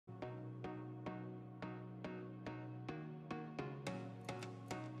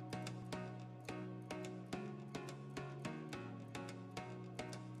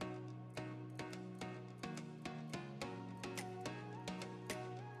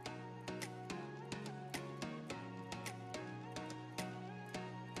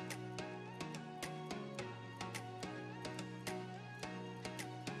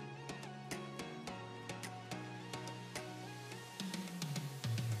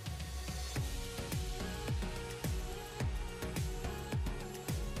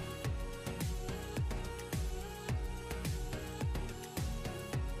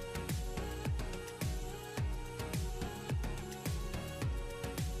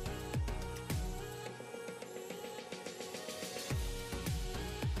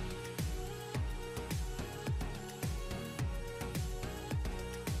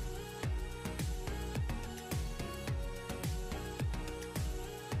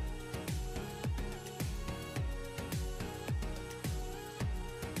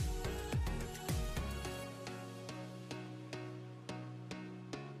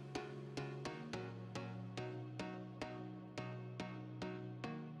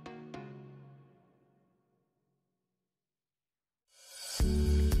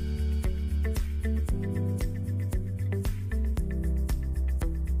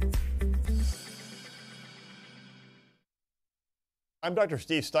I'm Dr.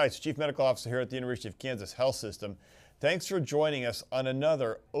 Steve Stites, Chief Medical Officer here at the University of Kansas Health System. Thanks for joining us on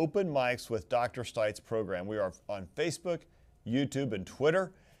another Open Mics with Dr. Stites program. We are on Facebook, YouTube, and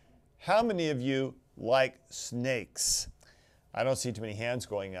Twitter. How many of you like snakes? I don't see too many hands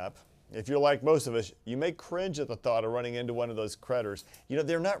going up. If you're like most of us, you may cringe at the thought of running into one of those critters. You know,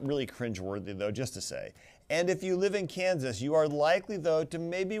 they're not really cringe-worthy, though, just to say. And if you live in Kansas, you are likely, though, to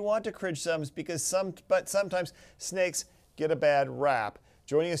maybe want to cringe some because sometimes snakes get a bad rap.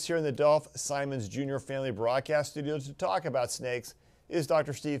 Joining us here in the Dolph Simons Jr. Family Broadcast Studio to talk about snakes is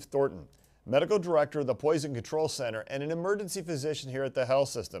Dr. Steve Thornton, Medical Director of the Poison Control Center and an emergency physician here at the health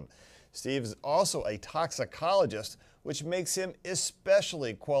system. Steve is also a toxicologist, which makes him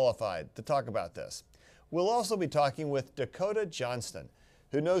especially qualified to talk about this. We'll also be talking with Dakota Johnston,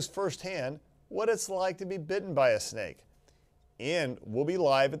 who knows firsthand what it's like to be bitten by a snake. And we'll be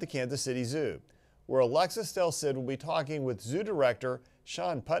live at the Kansas City Zoo, where Alexis Del Cid will be talking with Zoo Director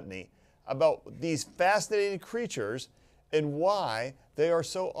Sean Putney about these fascinating creatures and why they are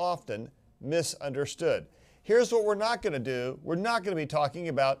so often misunderstood. Here's what we're not going to do. We're not going to be talking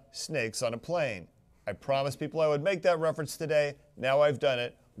about snakes on a plane. I promised people I would make that reference today. Now I've done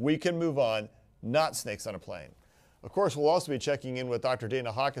it. We can move on. Not snakes on a plane. Of course, we'll also be checking in with Dr.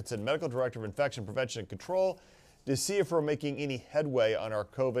 Dana Hawkinson, Medical Director of Infection Prevention and Control, to see if we're making any headway on our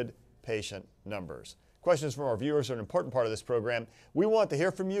COVID patient numbers. Questions from our viewers are an important part of this program. We want to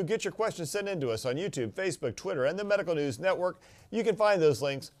hear from you. Get your questions sent in to us on YouTube, Facebook, Twitter, and the Medical News Network. You can find those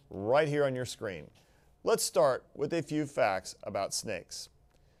links right here on your screen. Let's start with a few facts about snakes.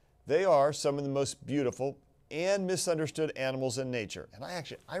 They are some of the most beautiful and misunderstood animals in nature. And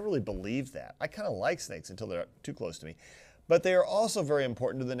I really believe that. I kind of like snakes until they're too close to me. But they are also very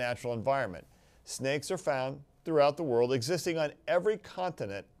important to the natural environment. Snakes are found throughout the world, existing on every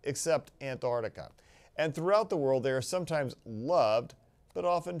continent except Antarctica. And throughout the world, they are sometimes loved, but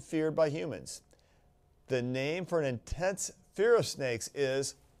often feared by humans. The name for an intense fear of snakes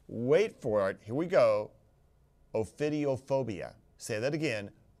is, wait for it, here we go, ophidiophobia. Say that again,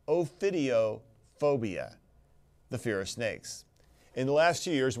 ophidiophobia, the fear of snakes. In the last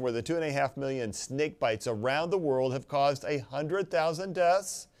 2 years, more than 2.5 million snake bites around the world have caused 100,000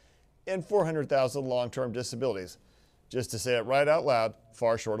 deaths and 400,000 long-term disabilities. Just to say it right out loud,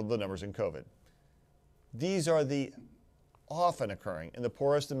 far short of the numbers in COVID. These are the often occurring in the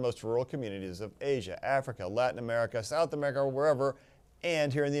poorest and most rural communities of Asia, Africa, Latin America, South America, wherever,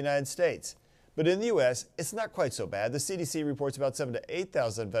 and here in the United States. But in the U.S., it's not quite so bad. The CDC reports about 7,000 to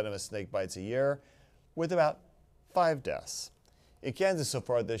 8,000 venomous snake bites a year, with about 5 deaths. In Kansas so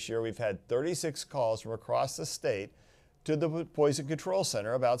far this year, we've had 36 calls from across the state to the Poison Control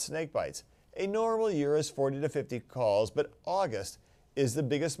Center about snake bites. A normal year is 40 to 50 calls, but August is the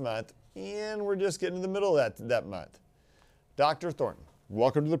biggest month, and we're just getting in the middle of that month. Dr. Thornton,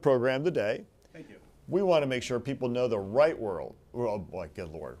 welcome to the program today. Thank you. We want to make sure people know the right word. Oh boy, good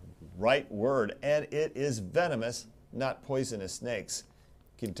Lord. Right word, and it is venomous, not poisonous snakes.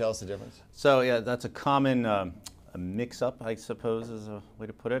 Can you tell us the difference? So yeah, that's a common a mix-up, I suppose, is a way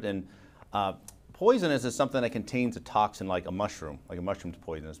to put it. And poisonous is something that contains a toxin like a mushroom. Like a mushroom's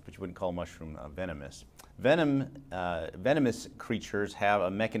poisonous, but you wouldn't call a mushroom venomous. Venomous creatures have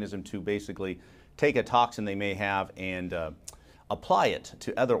a mechanism to basically take a toxin they may have and apply it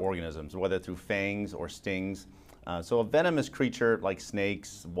to other organisms, whether through fangs or stings. So a venomous creature like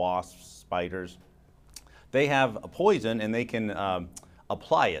snakes, wasps, spiders, they have a poison and they can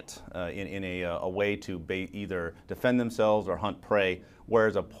apply it in a way to either defend themselves or hunt prey,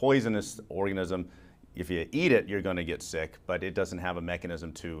 whereas a poisonous organism, if you eat it, you're going to get sick, but it doesn't have a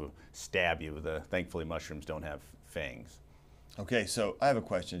mechanism to stab you. Thankfully, mushrooms don't have fangs. Okay, so I have a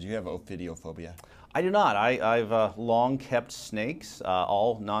question. Do you have ophidiophobia? I do not. I've long kept snakes,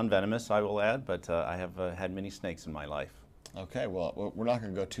 all non-venomous, I will add, but I have had many snakes in my life. Okay, well, we're not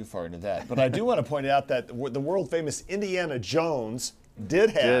going to go too far into that. But I do want to point out that the world-famous Indiana Jones did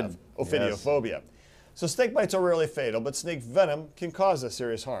have ophidiophobia. Yes. So snake bites are rarely fatal, but snake venom can cause a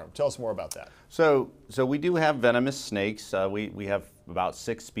serious harm. Tell us more about that. So we do have venomous snakes. We have about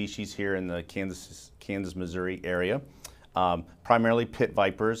 6 species here in the Kansas, Missouri area. Primarily pit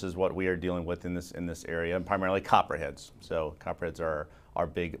vipers is what we are dealing with in this area, and primarily copperheads. So copperheads are our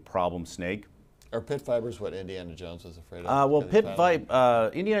big problem snake. Are pit vipers what Indiana Jones was afraid of? Well,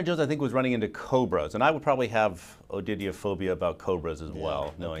 Indiana Jones I think was running into cobras, and I would probably have ophidiophobia about cobras as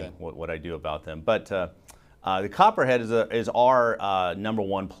well, knowing what I do about them. But the copperhead is our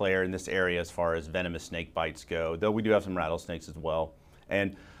 #1 player in this area as far as venomous snake bites go, though we do have some rattlesnakes as well.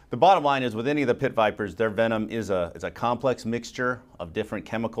 And the bottom line is with any of the pit vipers, their venom is a complex mixture of different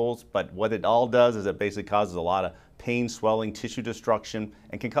chemicals, but what it all does is it basically causes a lot of pain, swelling, tissue destruction,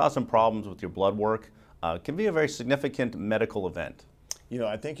 and can cause some problems with your blood work. It can be a very significant medical event. You know,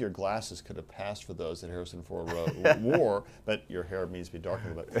 I think your glasses could have passed for those at Harrison Ford wore, but your hair needs to be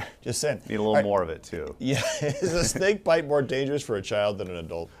darker. But just saying. Need a little more of it too. Yeah, is a snake bite more dangerous for a child than an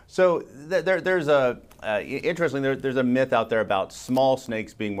adult? So there's interestingly, there's a myth out there about small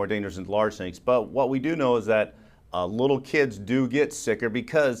snakes being more dangerous than large snakes. But what we do know is that little kids do get sicker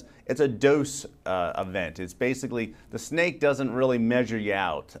because it's a dose event. It's basically, the snake doesn't really measure you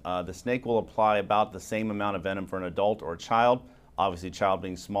out. The snake will apply about the same amount of venom for an adult or a child. Obviously, a child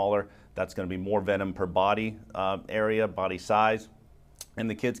being smaller, that's going to be more venom per body area, body size, and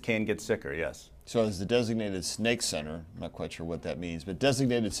the kids can get sicker, yes. So as the designated snake center, I'm not quite sure what that means, but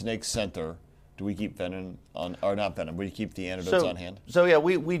designated snake center, do we keep venom on, or not venom, we keep the antidotes on hand? So yeah,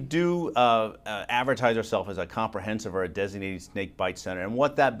 we do advertise ourselves as a comprehensive or a designated snake bite center, and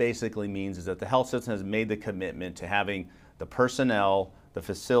what that basically means is that the health system has made the commitment to having the personnel, the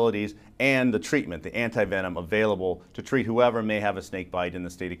facilities, and the treatment, the anti-venom, available to treat whoever may have a snake bite in the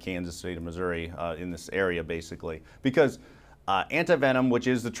state of Kansas, state of Missouri, in this area basically. Because anti-venom, which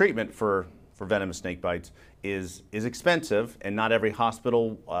is the treatment for venomous snake bites, is expensive, and not every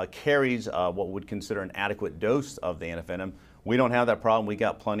hospital carries what would consider an adequate dose of the antivenom. We don't have that problem. We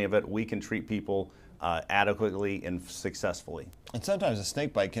got plenty of it. We can treat people adequately and successfully. And sometimes a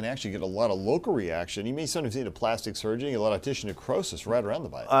snake bite can actually get a lot of local reaction. You may sometimes need a plastic surgery, a lot of tissue necrosis right around the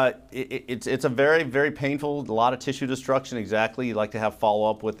bite. It's a very, very painful, a lot of tissue destruction, exactly. You'd like to have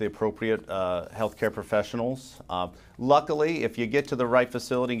follow-up with the appropriate healthcare professionals. Luckily, if you get to the right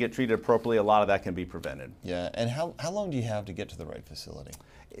facility and get treated appropriately, a lot of that can be prevented. Yeah, and how long do you have to get to the right facility?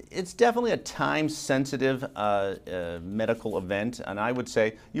 It's definitely a time-sensitive medical event, and I would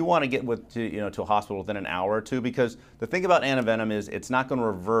say you want to get to a hospital within an hour or two, because the thing about antivenom is it's not going to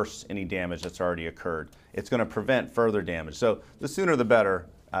reverse any damage that's already occurred. It's going to prevent further damage. So the sooner the better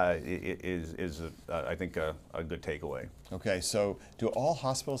is I think, a good takeaway. Okay, so do all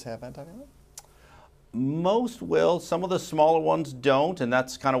hospitals have antivenom? Most will. Some of the smaller ones don't, and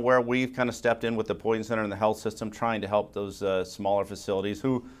that's kind of where we've kind of stepped in with the Poison Center and the health system, trying to help those smaller facilities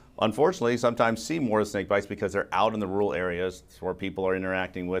who, unfortunately, sometimes see more snake bites because they're out in the rural areas where people are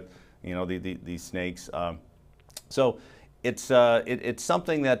interacting with, these snakes. So it's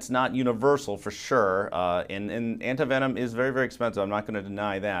something that's not universal for sure, and antivenom is very, very expensive. I'm not going to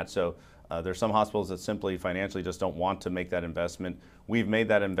deny that. So there's some hospitals that simply financially just don't want to make that investment. We've made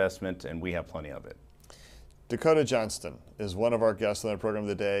that investment, and we have plenty of it. Dakota Johnston is one of our guests on the program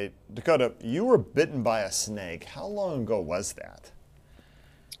today. Dakota, you were bitten by a snake. How long ago was that?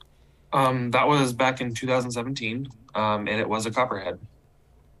 That was back in 2017, and it was a copperhead.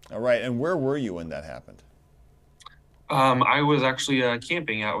 All right, and where were you when that happened? I was actually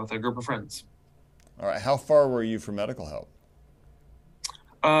camping out with a group of friends. All right, how far were you for medical help?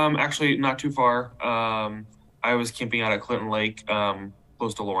 Actually, not too far. I was camping out at Clinton Lake,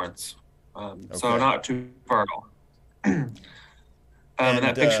 close to Lawrence. So not too far at all. And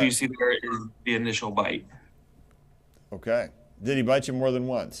that picture you see there is the initial bite. Okay. Did he bite you more than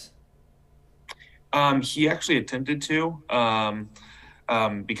once? He actually attempted to,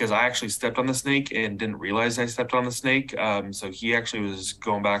 because I actually stepped on the snake and didn't realize I stepped on the snake. So he actually was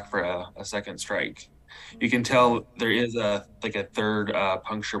going back for a second strike. You can tell there is a third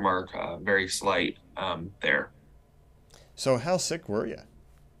puncture mark, very slight there. So how sick were you?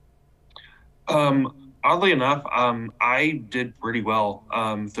 Oddly enough, I did pretty well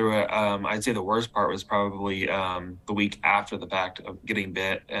through it. I'd say the worst part was probably the week after the fact of getting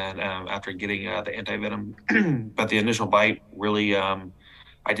bit and after getting the antivenom. But the initial bite really,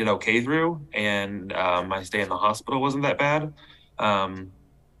 I did okay through, and my stay in the hospital wasn't that bad.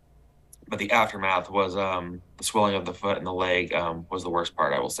 But the aftermath was the swelling of the foot and the leg was the worst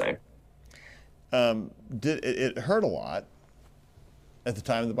part, I will say. Did it hurt a lot at the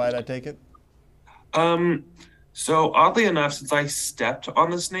time of the bite, I take it? So oddly enough, since I stepped on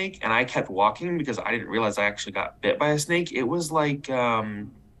the snake and I kept walking because I didn't realize I actually got bit by a snake, it was like a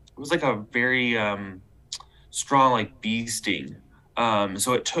very strong bee sting.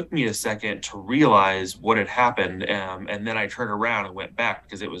 So it took me a second to realize what had happened, and then I turned around and went back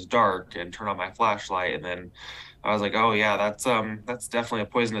because it was dark and turned on my flashlight, and then I was like, oh yeah, that's definitely a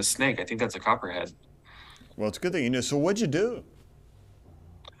poisonous snake. I think that's a copperhead. Well, it's a good thing you knew. So what'd you do?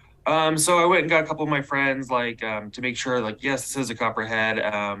 So I went and got a couple of my friends, to make sure, yes, this is a copperhead.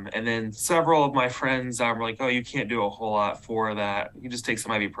 And then several of my friends were like, oh, you can't do a whole lot for that. You just take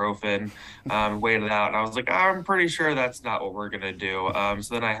some ibuprofen, wait it out. And I was like, I'm pretty sure that's not what we're going to do.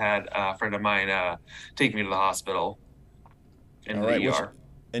 So then I had a friend of mine take me to the hospital in the ER.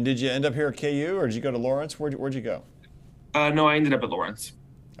 And did you end up here at KU, or did you go to Lawrence? Where'd you go? No, I ended up at Lawrence.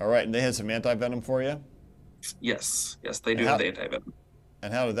 All right, and they had some anti-venom for you? Yes, yes, they do And have how, the anti-venom.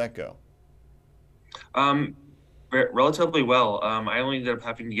 and how did that go? Um, Relatively well. I only ended up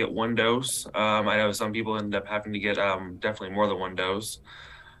having to get one dose. I know some people ended up having to get definitely more than one dose.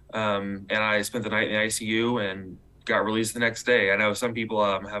 And I spent the night in the ICU and got released the next day. I know some people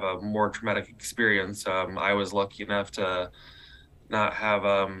have a more traumatic experience. I was lucky enough to not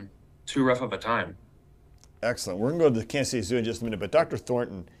have too rough of a time. Excellent. We're going to go to the Kansas City Zoo in just a minute, but Dr.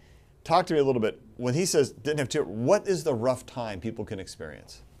 Thornton, talk to me a little bit. When he says didn't have to, what is the rough time people can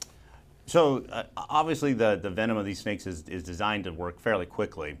experience? So obviously the venom of these snakes is designed to work fairly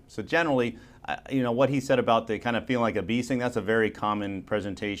quickly. So generally, what he said about the kind of feeling like a bee sting, that's a very common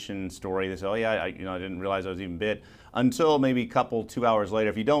presentation story. They say, oh yeah, I didn't realize I was even bit. Until maybe a couple, 2 hours later,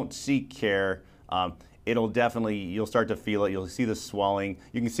 if you don't seek care, it'll definitely, you'll start to feel it. You'll see the swelling.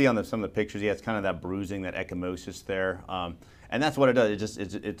 You can see on some of the pictures, yeah, it's kind of that bruising, that ecchymosis there. And that's what it does.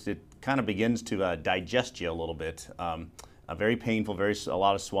 It kind of begins to digest you a little bit. Very painful, a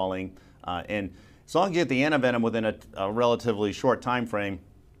lot of swelling. And as long as you get the antivenom within a relatively short time frame,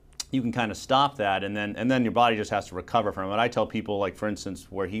 you can kind of stop that, and then your body just has to recover from it. I tell people, like for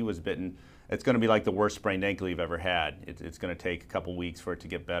instance, where he was bitten, it's going to be like the worst sprained ankle you've ever had. It's going to take a couple weeks for it to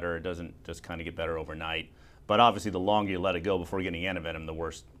get better. It doesn't just kind of get better overnight. But obviously, the longer you let it go before getting antivenom, the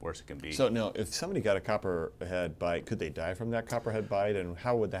worse it can be. So now, if somebody got a copperhead bite, could they die from that copperhead bite, and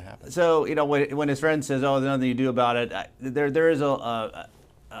how would that happen? So when his friend says, "Oh, there's nothing you do about it," there is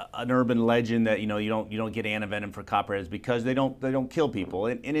an urban legend that you don't get antivenom for copperheads because they don't kill people,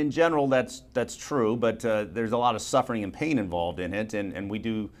 and in general that's true. But there's a lot of suffering and pain involved in it, and we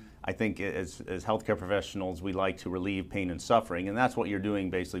do. I think as healthcare professionals, we like to relieve pain and suffering, and that's what you're doing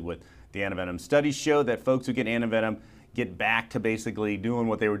basically with the antivenom. Studies show that folks who get antivenom get back to basically doing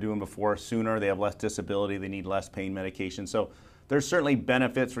what they were doing before sooner. They have less disability. They need less pain medication. So there's certainly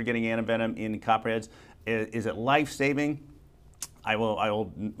benefits for getting antivenom in copperheads. Is it life-saving? I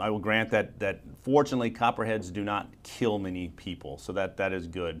will grant that fortunately copperheads do not kill many people, so that is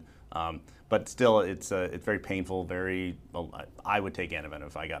good. But still, it's very painful. I would take antivenom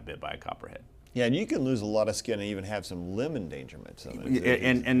if I got bit by a copperhead. Yeah, and you can lose a lot of skin and even have some limb endangerment.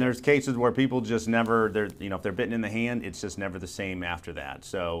 And there's cases where people just never, if they're bitten in the hand, it's just never the same after that.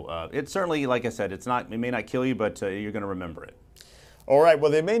 So it's certainly, like I said, it may not kill you, but you're going to remember it. All right,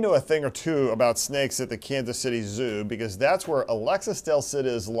 well, they may know a thing or two about snakes at the Kansas City Zoo because that's where Alexis Del Cid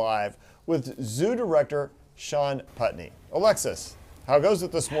is live with Zoo Director Sean Putney. Alexis, how goes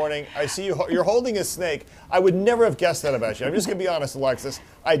it this morning? I see you're holding a snake. I would never have guessed that about you. I'm just going to be honest, Alexis.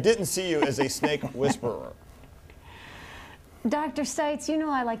 I didn't see you as a snake whisperer. Dr. Stites, you know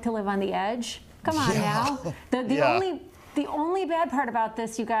I like to live on the edge. Come on now. The only bad part about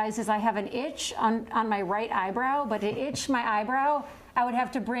this, you guys, is I have an itch on my right eyebrow, but to itch my eyebrow, I would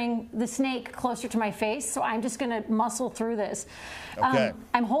have to bring the snake closer to my face, so I'm just going to muscle through this. Okay.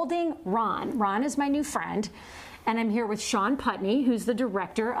 I'm holding Ron. Ron is my new friend, and I'm here with Sean Putney, who's the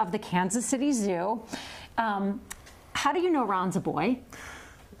director of the Kansas City Zoo. How do you know Ron's a boy?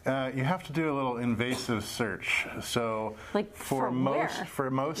 You have to do a little invasive search. So Like for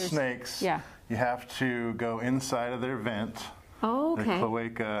most snakes, yeah. You have to go inside of their vent, Oh, okay. their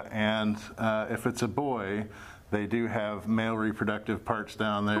cloaca, and if it's a boy, they do have male reproductive parts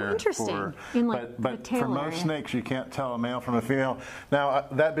down there. Oh, interesting. In like but the tail for most area. snakes, you can't tell a male from a female. Now,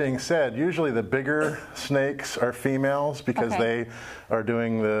 that being said, usually the bigger snakes are females because Okay. they are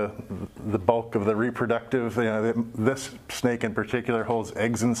doing the bulk of the reproductive. This snake in particular holds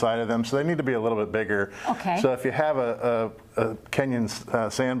eggs inside of them, so they need to be a little bit bigger. Okay. So if you have a Kenyan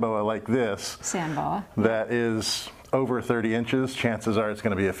sand boa like this, Sand boa. that is over 30 inches, chances are it's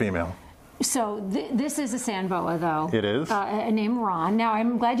going to be a female. So this is a sand boa, though. It is. Named Ron. Now,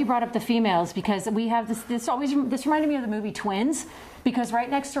 I'm glad you brought up the females because we have this reminded me of the movie Twins, because right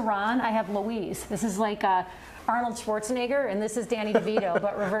next to Ron, I have Louise. This is like Arnold Schwarzenegger, and this is Danny DeVito,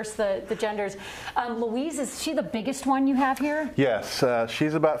 but reverse the genders. Louise, is she the biggest one you have here? Yes,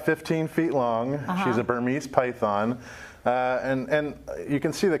 she's about 15 feet long. She's a Burmese python. And you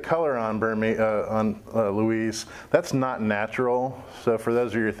can see the color on Louise. That's not natural. So for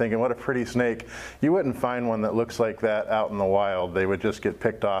those of you who are thinking, what a pretty snake, you wouldn't find one that looks like that out in the wild. They would just get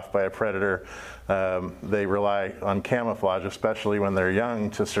picked off by a predator. They rely on camouflage, especially when they're young,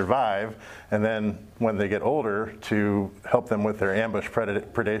 to survive, and then when they get older, to help them with their ambush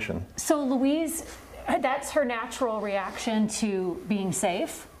predation. So Louise, that's her natural reaction to being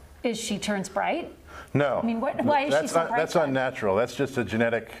safe? is she turns bright? No. I mean, why is she so bright? That's unnatural. That's just a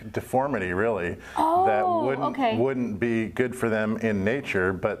genetic deformity, really. Oh, that wouldn't be good for them in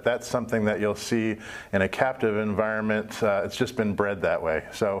nature, but that's something that you'll see in a captive environment. It's just been bred that way.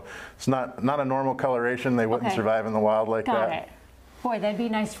 So it's not a normal coloration. They wouldn't survive in the wild like that. Got it. Boy, that'd be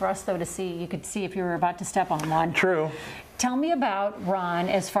nice for us, though, to see. You could see if you were about to step on one. True. Tell me about Ron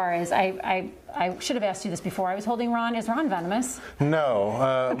as far as, I should have asked you this before I was holding Ron. Is Ron venomous?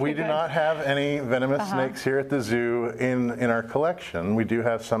 No, we do not have any venomous snakes here at the zoo in our collection. We do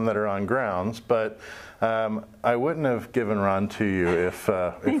have some that are on grounds, but I wouldn't have given Ron to you if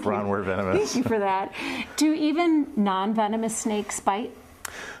Ron were venomous. Thank you for that. Do even non-venomous snakes bite?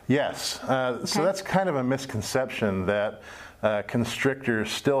 Yes. So that's kind of a misconception that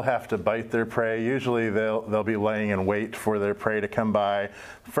constrictors still have to bite their prey. Usually they'll be laying in wait for their prey to come by.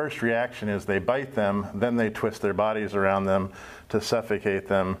 First reaction is they bite them, then they twist their bodies around them to suffocate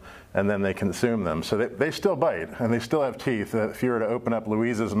them, and then they consume them. So they still bite, and they still have teeth. If you were to open up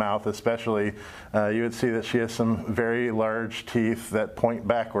Louise's mouth especially, you would see that she has some very large teeth that point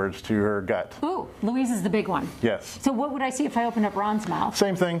backwards to her gut. Ooh, Louise is the big one. Yes. So what would I see if I opened up Ron's mouth?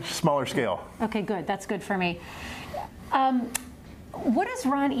 Same thing, smaller scale. Okay, good. That's good for me. What does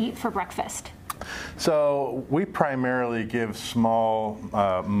Ron eat for breakfast? So we primarily give small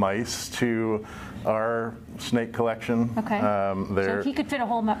mice to our snake collection. Okay. So he could fit a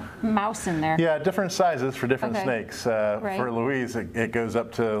whole mouse in there. Yeah, different sizes for different snakes. Right. For Louise, it goes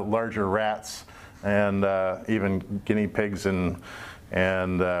up to larger rats and even guinea pigs, and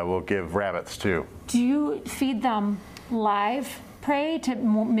we'll give rabbits too. Do you feed them live prey to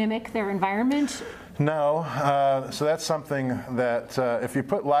mimic their environment? No, so that's something that if you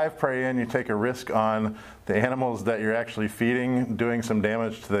put live prey in, you take a risk on the animals that you're actually feeding, doing some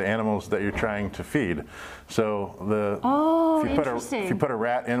damage to the animals that you're trying to feed. So if you put a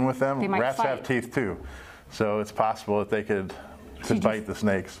rat in with them, rats have teeth too. So it's possible that they could bite the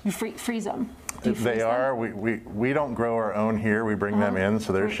snakes. You freeze them. They are. We don't grow our own here. We bring them in,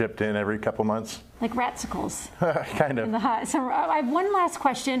 so they're shipped in every couple months. Like ratsicles. Kind of. In the hot. So I have one last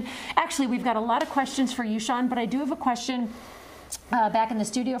question. Actually, we've got a lot of questions for you, Sean, but I do have a question back in the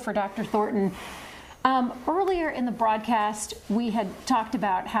studio for Dr. Thornton. Earlier in the broadcast, we had talked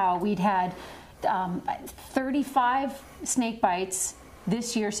about how we'd had 35 snake bites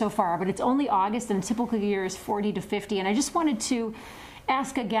this year so far, but it's only August, and a typical year is 40 to 50. And I just wanted to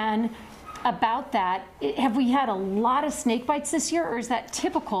ask again about that. Have we had a lot of snake bites this year, or is that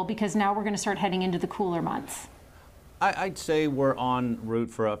typical because now we're going to start heading into the cooler months? I'd say we're en route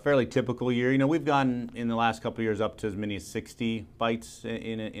for a fairly typical year. You know, we've gone in the last couple of years up to as many as 60 bites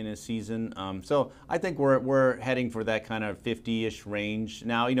in a season. So I think we're heading for that kind of 50-ish range.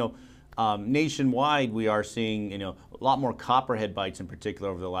 Now, you know, nationwide we are seeing, you know, a lot more copperhead bites in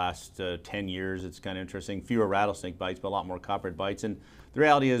particular over the last 10 years. It's kind of interesting. Fewer rattlesnake bites, but a lot more copperhead bites. And the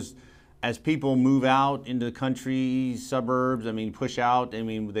reality is, as people move out into the country, suburbs, I mean, push out, I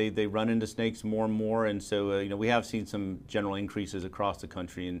mean, they run into snakes more and more. And so, you know, we have seen some general increases across the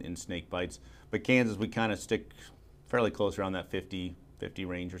country in snake bites. But Kansas, we kind of stick fairly close around that 50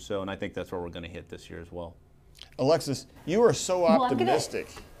 range or so. And I think that's where we're going to hit this year as well. Alexis, you are so optimistic.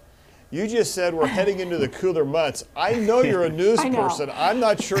 You just said we're heading into the cooler months. I know you're a news person. I'm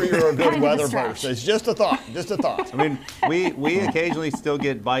not sure you're a good weather person. It's just a thought. Just a thought. I mean, we occasionally still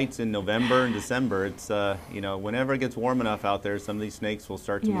get bites in November and December. It's you know, whenever it gets warm enough out there, some of these snakes will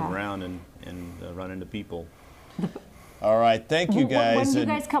start to move around and run into people. All right, thank you guys. When you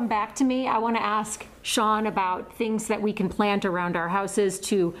guys come back to me, I want to ask Sean about things that we can plant around our houses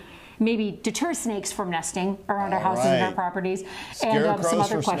to maybe deter snakes from nesting around our houses and our properties, and some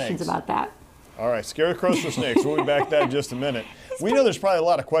other questions about that. All right, scarecrows for snakes. We'll be back to that in just a minute. We know there's probably a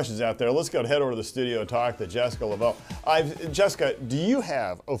lot of questions out there. Let's go head over to the studio and talk to Jessica Lavelle. Jessica, do you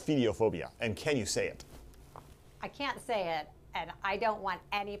have ophidiophobia, and can you say it? I can't say it, and I don't want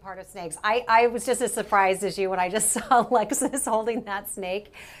any part of snakes. I was just as surprised as you when I just saw Alexis holding that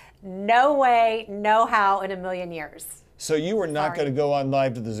snake. No way, no how in a million years. So you were not going to go on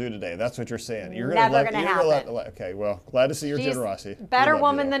live to the zoo today. That's what you're saying. You're never going to happen. Okay, well, glad to see your generosity. Better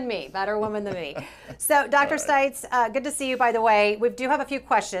woman than me. Better woman than me. So, Dr. Stites, good to see you, by the way. We do have a few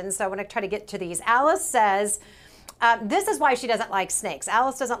questions, so I want to try to get to these. Alice says, this is why she doesn't like snakes.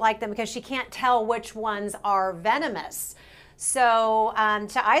 Alice doesn't like them because she can't tell which ones are venomous. So,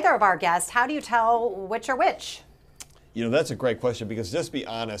 to either of our guests, how do you tell which are which? You know, that's a great question because just be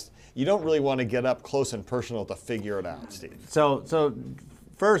honest, you don't really want to get up close and personal to figure it out, Steve. So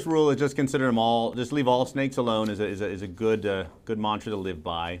first rule is just consider them all, just leave all snakes alone is a good mantra to live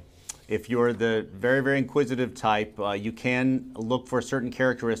by. if you're the very, very inquisitive type, you can look for certain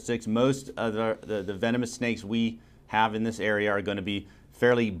characteristics. Most of the venomous snakes we have in this area are going to be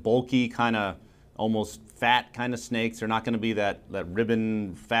fairly bulky, kind of almost fat kind of snakes. They're not going to be that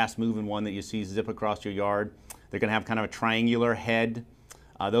ribbon, fast-moving one that you see zip across your yard. They're going to have kind of a triangular head.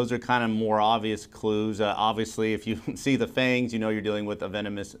 Those are kind of more obvious clues. Obviously, if you see the fangs, you know you're dealing with a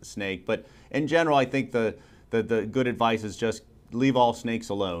venomous snake. But in general, I think the good advice is just leave all snakes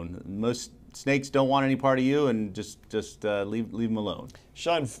alone. Most snakes don't want any part of you, and just leave them alone.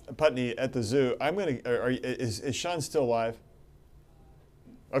 Sean Putney at the zoo. Is Sean still alive?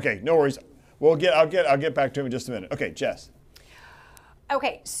 Okay, no worries. I'll get back to him in just a minute. Okay, Jess.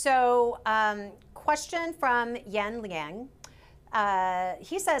 Okay, so question from Yen Liang.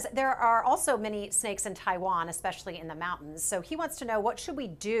 He says there are also many snakes in Taiwan, especially in the mountains. So he wants to know, what should we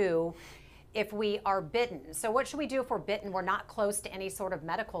do if we are bitten? So what should we do if we're bitten? We're not close to any sort of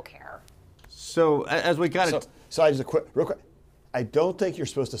medical care. So as we got it. So I just real quick. I don't think you're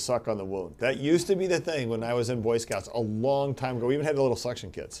supposed to suck on the wound. That used to be the thing when I was in Boy Scouts a long time ago. We even had the little suction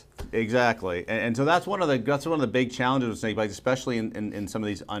kits. Exactly, and so that's one of the big challenges with snake bites, especially in some of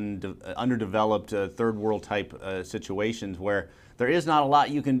these underdeveloped third world type situations where there is not a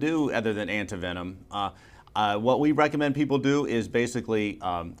lot you can do other than antivenom. What we recommend people do is basically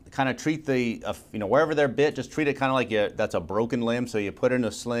kind of treat wherever they're bit, just treat it kind of like that's a broken limb. So you put it in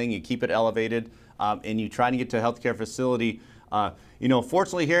a sling, you keep it elevated, and you try to get to a healthcare facility.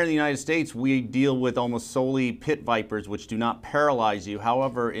 Fortunately here in the United States, we deal with almost solely pit vipers, which do not paralyze you.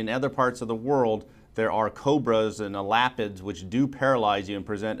 However, in other parts of the world, there are cobras and elapids, which do paralyze you and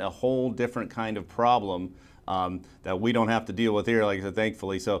present a whole different kind of problem that we don't have to deal with here, like I said,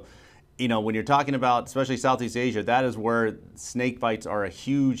 thankfully. So, when you're talking about, especially Southeast Asia, that is where snake bites are a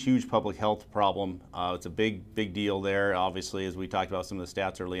huge, huge public health problem. It's a big, big deal there, obviously, as we talked about some of the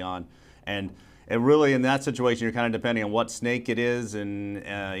stats early on. And really, in that situation, you're kind of depending on what snake it is, and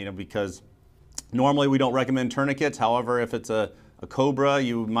because normally we don't recommend tourniquets. However, if it's a cobra,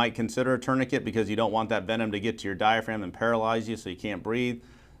 you might consider a tourniquet because you don't want that venom to get to your diaphragm and paralyze you so you can't breathe.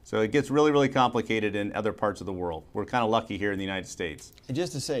 So it gets really, really complicated in other parts of the world. We're kind of lucky here in the United States. And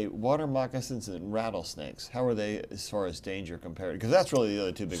just to say, water moccasins and rattlesnakes, how are they as far as danger compared? Because that's really the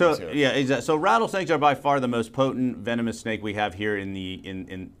other two big ones here. Yeah, exactly. So rattlesnakes are by far the most potent venomous snake we have here in the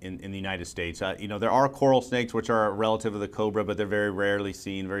United States. There are coral snakes, which are a relative of the cobra, but they're very rarely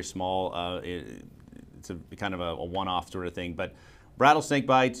seen, very small. It's a kind of a one-off sort of thing. But rattlesnake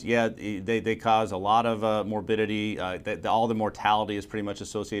bites, yeah, they cause a lot of morbidity. All the mortality is pretty much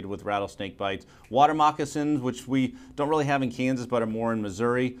associated with rattlesnake bites. Water moccasins, which we don't really have in Kansas but are more in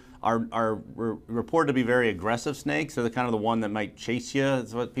Missouri, are reported to be very aggressive snakes. They're kind of the one that might chase you,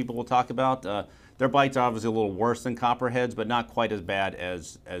 is what people will talk about. Their bites are obviously a little worse than copperheads, but not quite as bad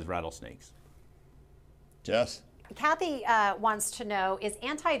as rattlesnakes. Jess? Kathy wants to know, is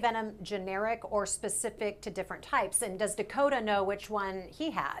anti-venom generic or specific to different types? And does Dakota know which one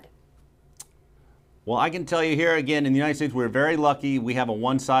he had? Well, I can tell you here again, in the United States, we're very lucky. We have a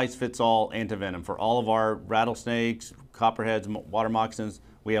one-size-fits-all antivenom for all of our rattlesnakes, copperheads, water moccasins.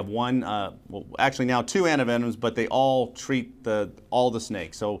 We have one, actually now two antivenoms, but they all treat all the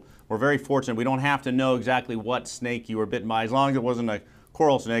snakes. So we're very fortunate. We don't have to know exactly what snake you were bitten by, as long as it wasn't a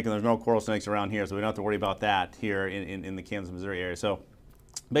coral snake, and there's no coral snakes around here, so we don't have to worry about that here in the Kansas, Missouri area. So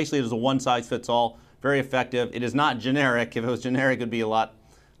basically it is a one-size-fits-all, very effective. It is not generic. If it was generic, it would be a lot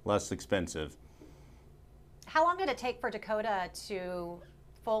less expensive. How long did it take for Dakota to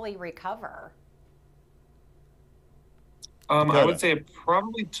fully recover? I would say it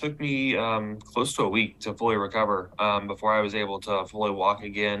probably took me close to a week to fully recover before I was able to fully walk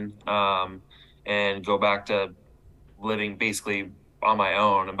again and go back to living basically on my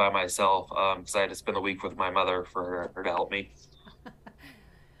own and by myself because I had to spend a week with my mother for her to help me.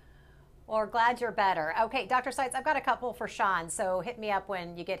 Well, we're glad you're better. Okay, Dr. Stites, I've got a couple for Sean, so hit me up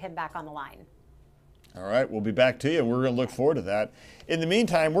when you get him back on the line. All right, we'll be back to you, and we're going to look forward to that. In the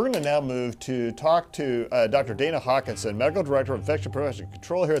meantime, we're going to now move to talk to Dr. Dana Hawkinson, Medical Director of Infection Prevention and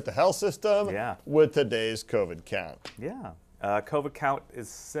Control here at the Health System, with today's COVID count. Yeah, COVID count is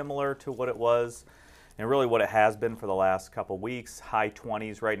similar to what it was and really what it has been for the last couple weeks, high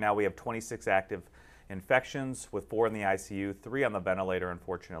 20s. Right now we have 26 active infections with 4 in the ICU, 3 on the ventilator,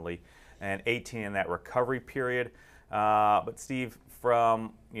 unfortunately, and 18 in that recovery period. But Steve,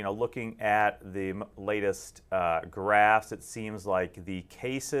 from looking at the latest graphs, it seems like the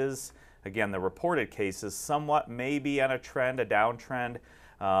cases, again, the reported cases, somewhat may be on a trend, a downtrend.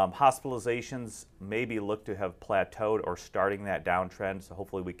 Hospitalizations maybe look to have plateaued or starting that downtrend, so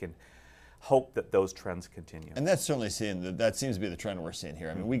hopefully we can hope that those trends continue. And that's certainly that seems to be the trend we're seeing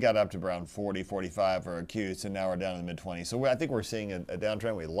here. I mean, we got up to around 40, 45 for acutes, and now we're down in the mid-20s. So I think we're seeing a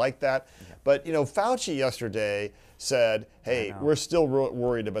downtrend. We like that. But, you know, Fauci yesterday said, hey, we're still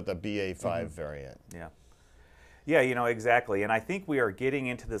worried about the BA5 variant. Yeah. Yeah, you know, exactly. And I think we are getting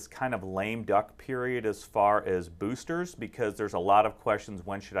into this kind of lame duck period as far as boosters, because there's a lot of questions,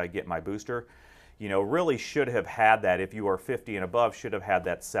 when should I get my booster? You know, really should have had that, if you are 50 and above, should have had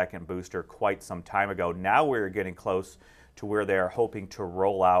that second booster quite some time ago. Now we're getting close to where they are hoping to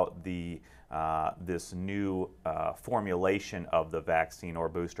roll out the this new formulation of the vaccine or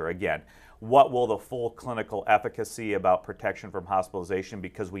booster. Again, what will the full clinical efficacy about protection from hospitalization,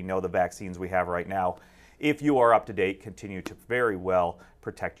 because we know the vaccines we have right now, if you are up to date, continue to very well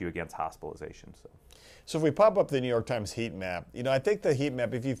protect you against hospitalization. So if we pop up the New York Times heat map, you know, I think the heat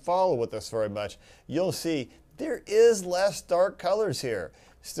map, if you follow with us very much, you'll see there is less dark colors here.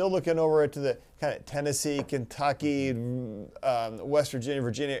 Still looking over to the kind of Tennessee, Kentucky, West Virginia,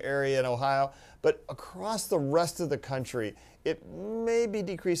 Virginia area, and Ohio. But across the rest of the country, it may be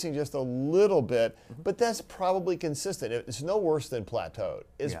decreasing just a little bit, but that's probably consistent. It's no worse than plateaued.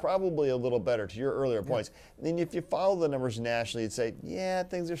 It's probably a little better, to your earlier points. And if you follow the numbers nationally, you'd say, yeah,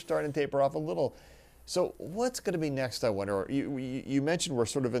 things are starting to taper off a little. So what's going to be next, I wonder? You mentioned we're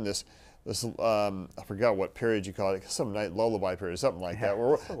sort of in this I forgot what period you call it, some night lullaby period, something like that,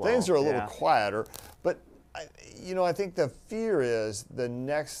 where things are a little quieter. But you know, I think the fear is the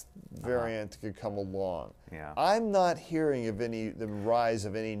next variant could come along. Yeah. I'm not hearing of the rise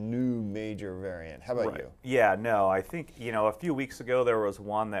of any new major variant. How about you? Yeah, no, I think, you know, a few weeks ago there was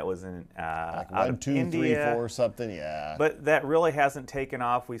one that was in Like out 1, of 2, India, 3, 4, something, yeah. but that really hasn't taken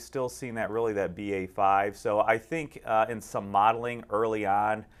off. We've still seen that BA5. So I think in some modeling early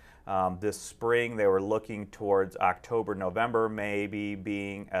on this spring, they were looking towards October, November maybe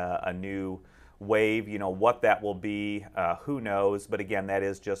being a new wave. You know, what that will be, who knows, but again, that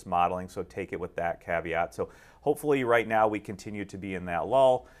is just modeling, so take it with that caveat. So hopefully right now we continue to be in that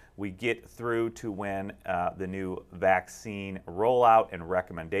lull. We get through to when the new vaccine rollout and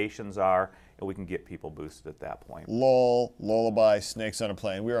recommendations are, and we can get people boosted at that point. Lull, lullaby, snakes on a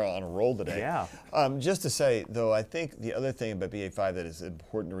plane. We are on a roll today. Yeah. Just to say, though, I think the other thing about BA5 that is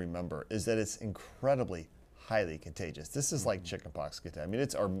important to remember is that it's incredibly highly contagious. This is like chickenpox. I mean,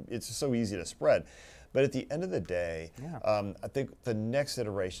 it's so easy to spread. But at the end of the day, I think the next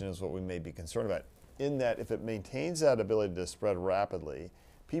iteration is what we may be concerned about, in that if it maintains that ability to spread rapidly,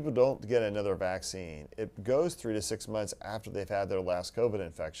 people don't get another vaccine. It goes 3 to 6 months after they've had their last COVID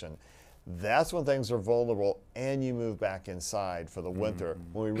infection. That's when things are vulnerable, and you move back inside for the winter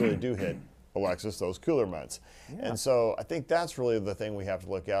when we really do hit, Alexis, those cooler months. And so I think that's really the thing we have to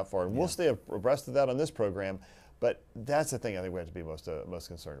look out for. And we'll stay abreast of that on this program, but that's the thing I think we have to be most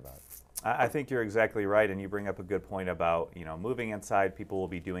concerned about. I think you're exactly right, and you bring up a good point about, you know, moving inside. People will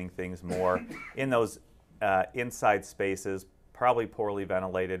be doing things more in those inside spaces, probably poorly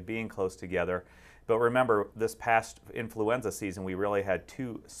ventilated, being close together. But remember, this past influenza season, we really had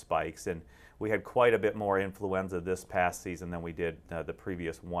 2 spikes, and we had quite a bit more influenza this past season than we did the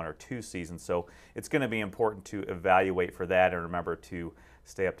previous 1 or 2 seasons. So it's going to be important to evaluate for that, and remember to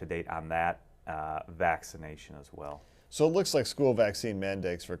stay up to date on that vaccination as well. So it looks like school vaccine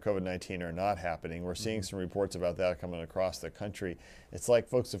mandates for COVID-19 are not happening. We're seeing some reports about that coming across the country. It's like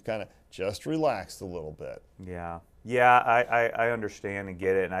folks have kind of just relaxed a little bit. Yeah. Yeah, I understand and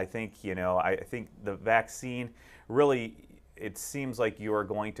get it. And I think, you know, I think the vaccine really, it seems like you are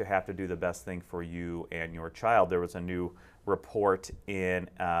going to have to do the best thing for you and your child. There was a new report in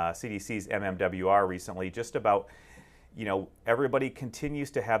CDC's MMWR recently just about, you know, everybody continues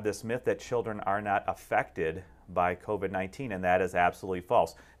to have this myth that children are not affected by COVID-19, and that is absolutely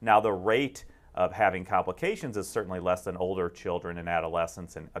false. Now, the rate of having complications is certainly less than older children and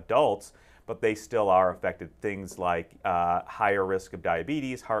adolescents and adults, but they still are affected. Things like higher risk of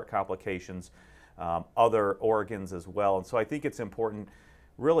diabetes, heart complications, other organs as well. And so I think it's important,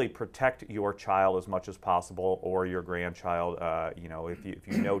 really protect your child as much as possible, or your grandchild. You know, if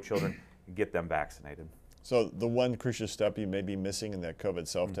you know children, get them vaccinated. So the one crucial step you may be missing in that COVID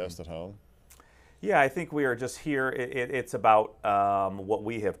self-test at home? Yeah, I think we are just here. It's about what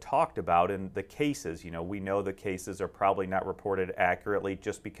we have talked about in the cases. You know, we know the cases are probably not reported accurately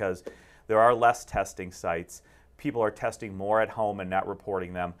just because there are less testing sites. People are testing more at home and not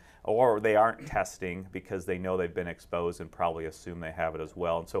reporting them, or they aren't testing because they know they've been exposed and probably assume they have it as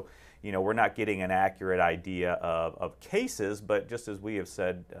well. And so, you know, we're not getting an accurate idea of cases, but just as we have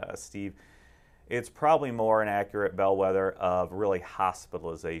said, Steve, it's probably more an accurate bellwether of really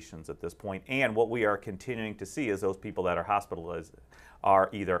hospitalizations at this point. And what we are continuing to see is those people that are hospitalized are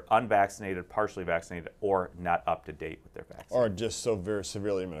either unvaccinated, partially vaccinated, or not up to date with their vaccine. Or just so very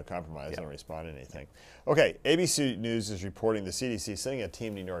severely immunocompromised, don't respond to anything. Okay, ABC News is reporting the CDC sending a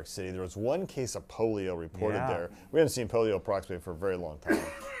team to New York City. There was one case of polio reported there. We haven't seen polio approximately for a very long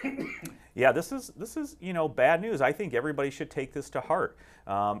time. Yeah, this is bad news. I think everybody should take this to heart.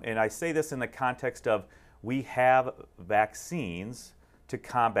 And I say this in the context of we have vaccines to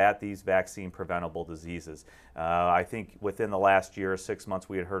combat these vaccine-preventable diseases. I think within the last year or 6 months,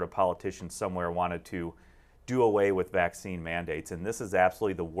 we had heard a politician somewhere wanted to do away with vaccine mandates, and this is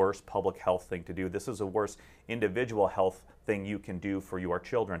absolutely the worst public health thing to do. This is the worst individual health thing you can do for your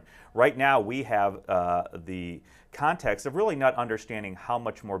children. Right now, we have the context of really not understanding how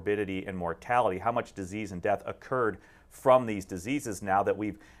much morbidity and mortality, how much disease and death occurred from these diseases now that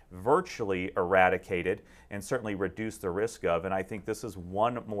we've virtually eradicated and certainly reduced the risk of. And I think this is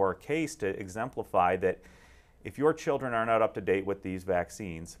one more case to exemplify that if your children are not up to date with these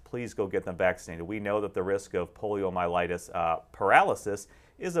vaccines, please go get them vaccinated. We know that the risk of poliomyelitis paralysis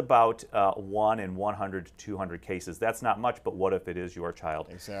is about 1 in 100 to 200 cases. That's not much, but what if it is your child?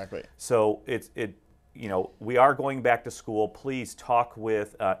 Exactly. So we are going back to school. Please talk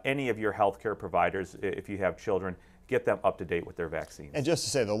with any of your healthcare providers if you have children. Get them up to date with their vaccines. And just to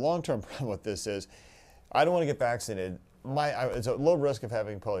say, the long-term problem with this is, I don't want to get vaccinated. It's a low risk of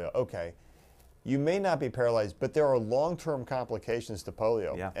having polio. Okay, you may not be paralyzed, but there are long-term complications to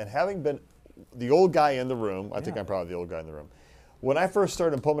polio. Yeah. And having been the old guy in the room, I think I'm probably the old guy in the room. When I first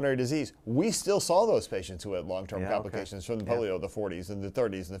started in pulmonary disease, we still saw those patients who had long-term complications from the polio of the 40s and the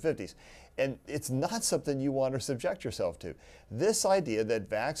 30s and the 50s. And it's not something you want to subject yourself to. This idea that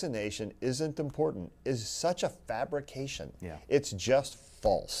vaccination isn't important is such a fabrication. Yeah. It's just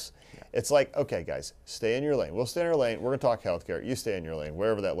false. Yeah. It's like, okay, guys, stay in your lane. We'll stay in our lane. We're going to talk healthcare. You stay in your lane,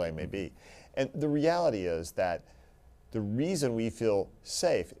 wherever that lane may be. And the reality is that the reason we feel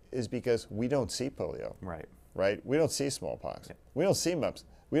safe is because we don't see polio. Right? We don't see smallpox. Yeah. We don't see mumps.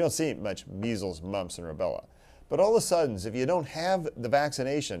 We don't see much measles, mumps, and rubella. But all of a sudden, if you don't have the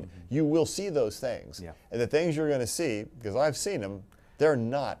vaccination, you will see those things. Yeah. And the things you're going to see, because I've seen them, they're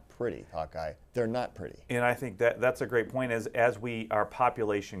not pretty, Hawkeye. They're not pretty. And I think that's a great point. As our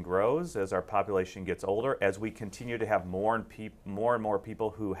population grows, as our population gets older, as we continue to have more and more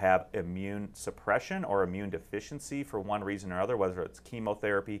people who have immune suppression or immune deficiency for one reason or other, whether it's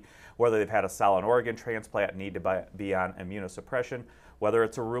chemotherapy, whether they've had a solid organ transplant and need to be on immunosuppression, whether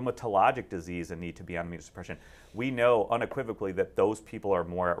it's a rheumatologic disease and need to be on immunosuppression, we know unequivocally that those people are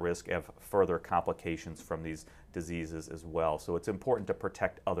more at risk of further complications from these diseases as well. So it's important to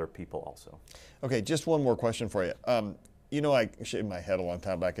protect other people also. Okay, just one more question for you. I shaved my head a long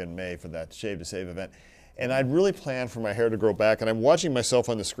time back in May for that Shave to Save event, and I'd really planned for my hair to grow back, and I'm watching myself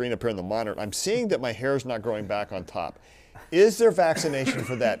on the screen up here on the monitor. I'm seeing that my hair is not growing back on top. Is there vaccination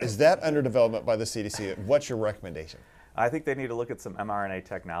for that? Is that under development by the CDC? What's your recommendation? I think they need to look at some mRNA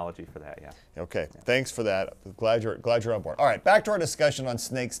technology for that, yeah. Okay, thanks for that. Glad you're on board. All right, back to our discussion on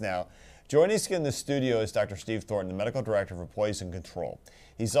snakes now. Joining us in the studio is Dr. Steve Thornton, the Medical Director for Poison Control.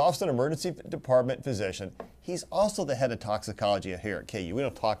 He's also an emergency department physician. He's also the head of toxicology here at KU. We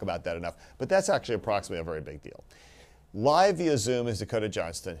don't talk about that enough, but that's actually approximately a very big deal. Live via Zoom is Dakota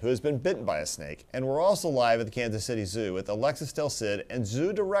Johnston, who has been bitten by a snake, and we're also live at the Kansas City Zoo with Alexis Del Cid and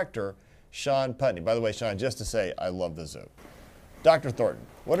Zoo Director Sean Putney. By the way, Sean, just to say, I love the zoo. Dr. Thornton,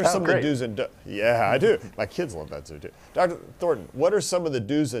 what are some of the do's and don'ts? Yeah, I do. My kids love that zoo too. Dr. Thornton, what are some of the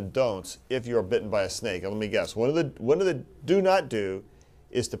do's and don'ts if you're bitten by a snake? And let me guess. One of the do not do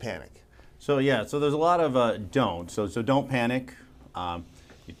is to panic. So there's a lot of don'ts. So don't panic.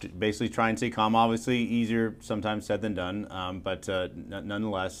 Basically try and stay calm. Obviously easier sometimes said than done, but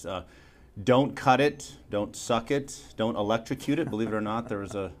nonetheless. Don't cut it, don't suck it, don't electrocute it. Believe it or not, there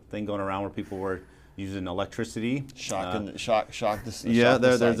was a thing going around where people were using electricity. Shock the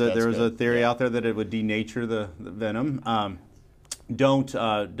there's a theory out there that it would denature the venom. Don't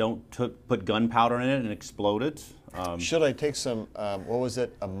put gunpowder in it and explode it. Should I take some,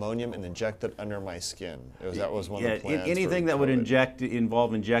 ammonium and inject it under my skin? That was one of the plans. Anything that would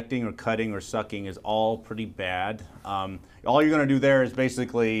involve injecting or cutting or sucking is all pretty bad. All you're going to do there is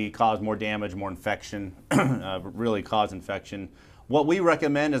basically cause more damage, more infection, really cause infection. What we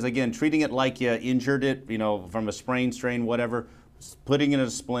recommend is, again, treating it like you injured it, from a sprain, strain, whatever, putting it in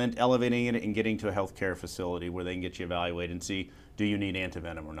a splint, elevating it, and getting to a healthcare facility where they can get you evaluated and see, do you need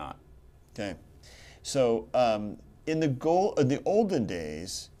antivenom or not? Okay. So in the olden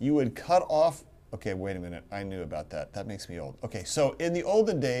days, you would cut off Okay, wait a minute. I knew about that. That makes me old. Okay, so in the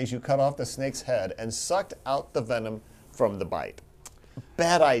olden days, you cut off the snake's head and sucked out the venom from the bite.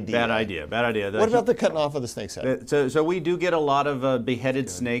 Bad idea. Bad idea. Bad idea. What about the cutting off of the snake's head? So we do get a lot of beheaded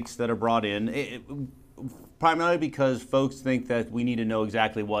snakes that are brought in. Primarily because folks think that we need to know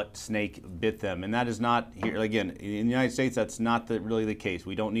exactly what snake bit them, and that is not here. Again, in the United States, that's not really the case.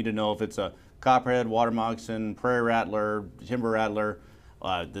 We don't need to know if it's a copperhead, water moccasin, prairie rattler, timber rattler.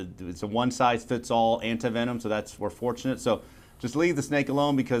 It's a one-size-fits-all antivenom, so we're fortunate. So just leave the snake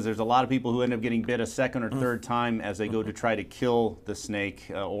alone, because there's a lot of people who end up getting bit a second or third time as they go to try to kill the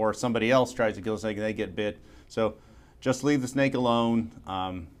snake, or somebody else tries to kill the snake and they get bit. So just leave the snake alone.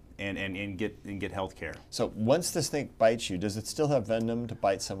 And get health care. So once the snake bites you, does it still have venom to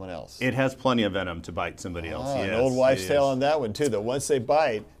bite someone else? It has plenty of venom to bite somebody else. Yes, an old wives' tale on that one too. That once they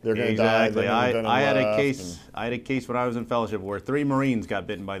bite, they're going to die. Exactly. I had a case. I had a case when I was in fellowship where 3 Marines got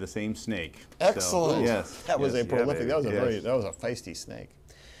bitten by the same snake. Excellent. So, yes. That was a prolific. Yeah, that was a feisty snake.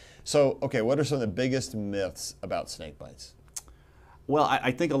 So okay, what are some of the biggest myths about snake bites? Well,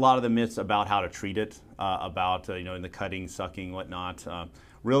 I think a lot of the myths about how to treat it, about in the cutting, sucking, whatnot.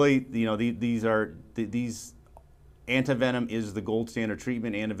 Really, these antivenom is the gold standard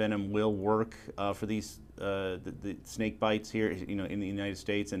treatment. Antivenom will work for these the snake bites here, in the United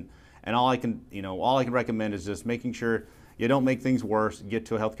States. And all I can recommend is just making sure you don't make things worse. Get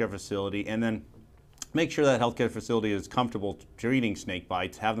to a healthcare facility, and then make sure that healthcare facility is comfortable treating snake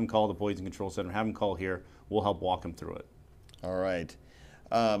bites. Have them call the Poison Control Center. Have them call here. We'll help walk them through it. All right.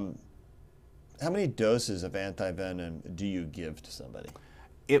 How many doses of antivenom do you give to somebody?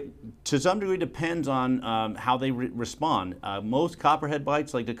 It, to some degree, depends on how they respond. Most copperhead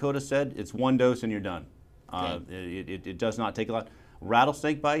bites, like Dakota said, it's 1 dose and you're done. Okay. It does not take a lot.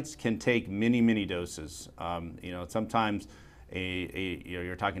 Rattlesnake bites can take many, many doses. Sometimes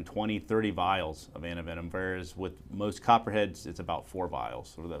you're talking 20, 30 vials of antivenom, whereas with most copperheads, it's about 4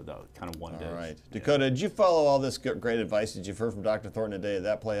 vials, so the kind of 1 dose. All right. Dakota, did you follow all this great advice that you've heard from Dr. Thornton today? Did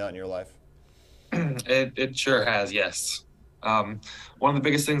that play out in your life? It sure has, yes. One of the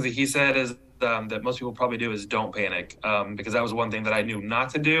biggest things that he said is that most people probably do is don't panic, because that was one thing that I knew not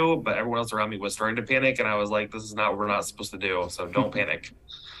to do, but everyone else around me was starting to panic, and I was like, this is not what we're not supposed to do, so don't panic.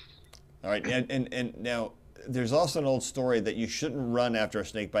 All right, and now there's also an old story that you shouldn't run after a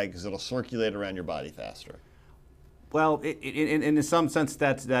snake bite because it'll circulate around your body faster. Well, in some sense,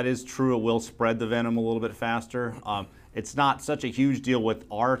 that is true. It will spread the venom a little bit faster. It's not such a huge deal with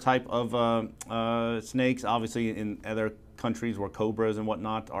our type of snakes. Obviously, in other countries where cobras and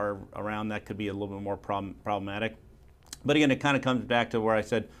whatnot are around, that could be a little bit more problematic. But again, it kind of comes back to where I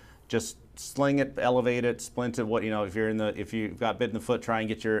said, just sling it, elevate it, splint it. If you've got bit in the foot, try and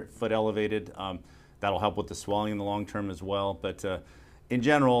get your foot elevated. That'll help with the swelling in the long term as well. But in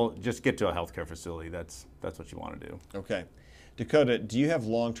general, just get to a healthcare facility. That's what you want to do. Okay, Dakota, do you have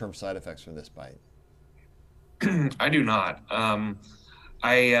long-term side effects from this bite? I do not.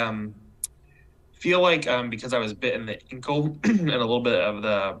 I feel like because I was bit in the ankle and a little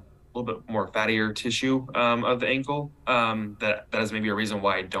bit more fattier tissue of the ankle, that is maybe a reason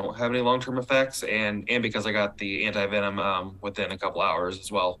why I don't have any long-term effects, and because I got the antivenom within a couple hours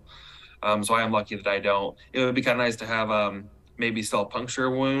as well. So I am lucky that I don't. It would be kind of nice to have maybe still a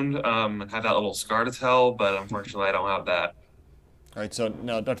puncture wound and have that little scar to tell, but unfortunately I don't have that. All right, so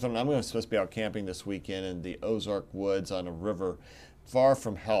now, Dr. Thornton, I'm supposed to be out camping this weekend in the Ozark Woods on a river, far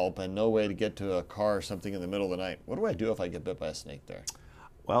from help and no way to get to a car or something in the middle of the night. What do I do if I get bit by a snake there?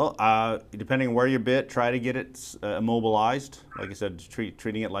 Well, depending on where you're bit, try to get it immobilized. Like I said,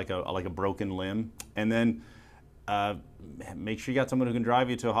 treating it like a broken limb, and then make sure you got someone who can drive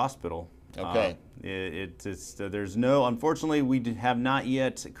you to a hospital. Okay. Unfortunately, we have not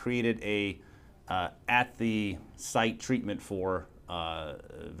yet created a at the site treatment for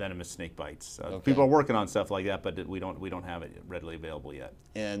venomous snake bites. Okay. People are working on stuff like that, but we don't have it readily available yet.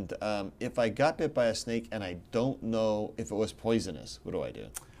 And if I got bit by a snake and I don't know if it was poisonous, what do I do?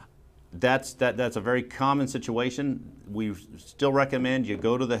 That's a very common situation. We still recommend you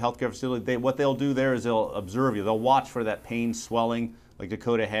go to the healthcare facility. What they'll do there is they'll observe you. They'll watch for that pain, swelling, like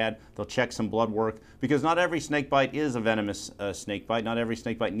Dakota had. They'll check some blood work, because not every snake bite is a venomous snake bite. Not every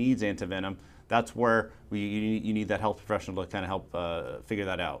snake bite needs antivenom. That's where you need that health professional to kind of help figure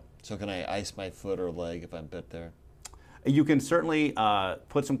that out. So can I ice my foot or leg if I'm bit there? You can certainly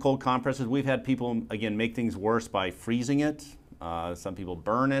put some cold compresses. We've had people, again, make things worse by freezing it. Some people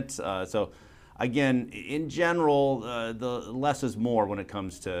burn it. So again, in general, the less is more when it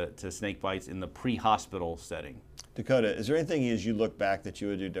comes to snake bites in the pre-hospital setting. Dakota, is there anything as you look back that you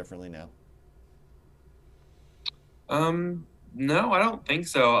would do differently now? No, I don't think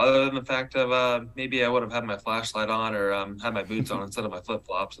so. Other than the fact of maybe I would have had my flashlight on or had my boots on instead of my flip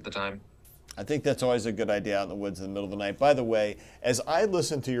flops at the time. I think that's always a good idea out in the woods in the middle of the night. By the way, as I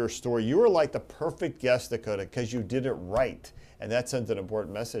listened to your story, you were like the perfect guest, Dakota, because you did it right. And that sends an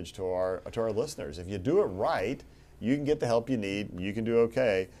important message to our listeners. If you do it right, you can get the help you need. You can do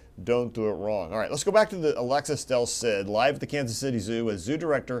okay. Don't do it wrong. All right, let's go back to the Alexis Del Cid, live at the Kansas City Zoo with Zoo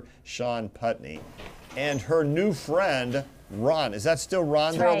Director Sean Putney and her new friend, Ron. Is that still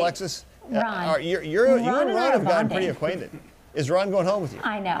Ron there, right. Alexis? Ron. You Ron and Ron have gotten pretty acquainted. Is Ron going home with you?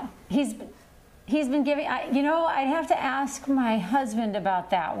 I know. He's been giving, I'd have to ask my husband about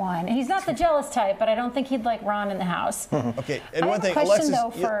that one. He's not the jealous type, but I don't think he'd like Ron in the house. Okay, and I one have a thing, question,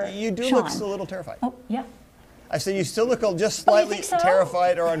 Alexis, though, for you do Sean. look a little terrified. Oh, yeah. I said you still look just slightly think so?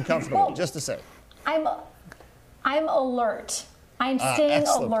 terrified or uncomfortable, Well, just to say. I'm alert. I'm staying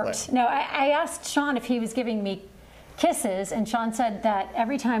excellent alert. plan. No, I asked Sean if he was giving me kisses, and Sean said that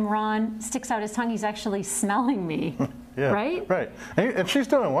every time Ron sticks out his tongue, he's actually smelling me. Yeah, right? Right. And she's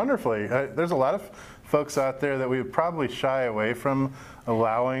doing wonderfully. There's a lot of folks out there that we would probably shy away from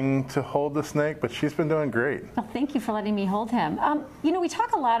allowing to hold the snake, but she's been doing great. Well, thank you for letting me hold him. We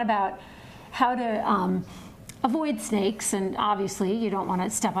talk a lot about how to avoid snakes, and obviously you don't want to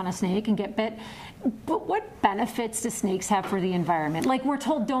step on a snake and get bit. But what benefits do snakes have for the environment? Like, we're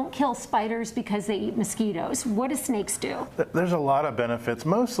told don't kill spiders because they eat mosquitoes. What do snakes do? There's a lot of benefits.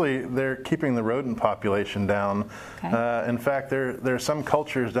 Mostly they're keeping the rodent population down. Okay. In fact, there are some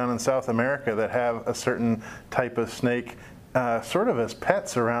cultures down in South America that have a certain type of snake sort of as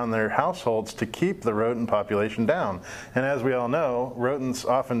pets around their households to keep the rodent population down. And as we all know, rodents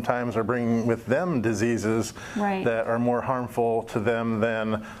oftentimes are bringing with them diseases Right. that are more harmful to them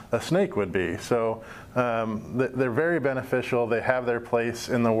than a snake would be. So they're very beneficial. They have their place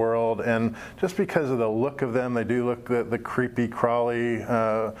in the world, and just because of the look of them, they do look the creepy, crawly,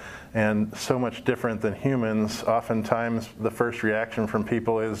 and so much different than humans. Oftentimes, the first reaction from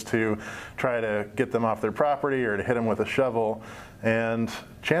people is to try to get them off their property or to hit them with a shovel. And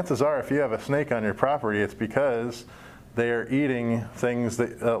chances are, if you have a snake on your property, it's because they are eating things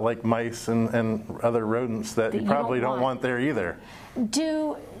that, like mice and other rodents that you probably don't want there either.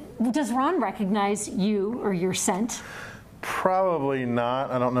 Does Ron recognize you or your scent? Probably not.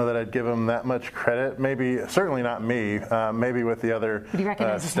 I don't know that I'd give him that much credit. Maybe, certainly not me. Maybe with the other Would he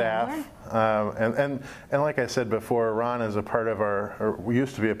recognize his staff. And like I said before, Ron is a part of or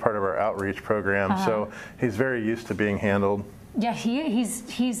used to be a part of our outreach program. So he's very used to being handled. Yeah, he's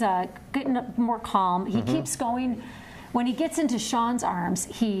getting more calm. He keeps going. When he gets into Sean's arms,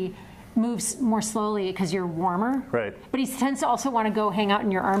 he moves more slowly because you're warmer. Right. But he tends to also want to go hang out in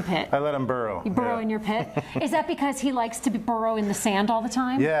your armpit. I let him burrow. You burrow in your pit? Is that because he likes to burrow in the sand all the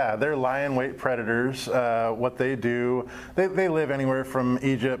time? Yeah, they're lion weight predators. What they do, they live anywhere from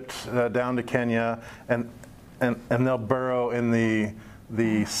Egypt down to Kenya, and they'll burrow in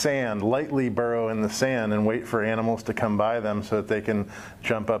the sand, lightly burrow in the sand and wait for animals to come by them so that they can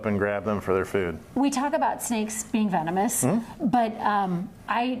jump up and grab them for their food. We talk about snakes being venomous, but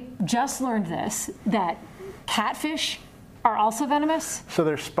I just learned that catfish are also venomous? So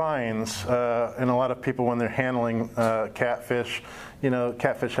their spines, and a lot of people when they're handling catfish,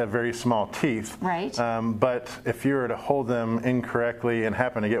 catfish have very small teeth. Right. But if you were to hold them incorrectly and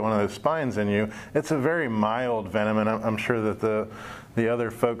happen to get one of those spines in you, it's a very mild venom, and I'm sure that the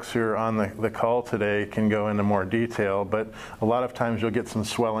other folks who are on the call today can go into more detail, but a lot of times you'll get some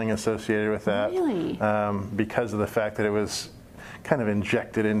swelling associated with that. Really? Because of the fact that it was kind of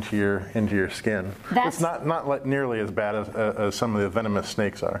injected into your skin. It's not nearly as bad as some of the venomous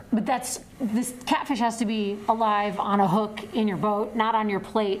snakes are. But this catfish has to be alive on a hook in your boat, not on your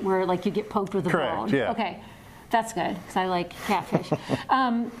plate where like you get poked with a bone. Correct, yeah. Okay. That's good, because I like catfish.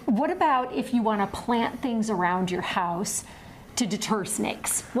 What about if you want to plant things around your house to deter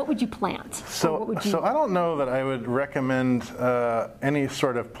snakes? What would you plant? So I don't know that I would recommend any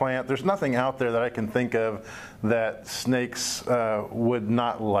sort of plant. There's nothing out there that I can think of that snakes would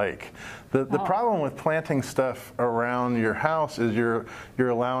not like. The problem with planting stuff around your house is you're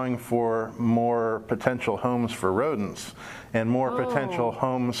allowing for more potential homes for rodents and more potential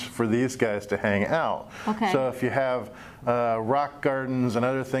homes for these guys to hang out. Okay. So if you have rock gardens and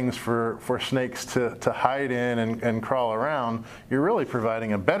other things for snakes to hide in and crawl around, you're really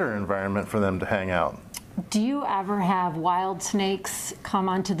providing a better environment for them to hang out. Do you ever have wild snakes come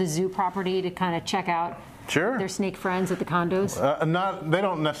onto the zoo property to kind of check out Sure. their snake friends at the condos? They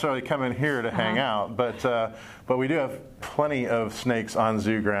don't necessarily come in here to hang out, but we do have plenty of snakes on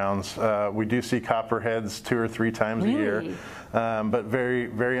zoo grounds. We do see copperheads 2 or 3 times a year, but very,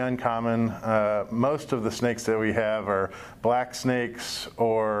 very uncommon. Most of the snakes that we have are black snakes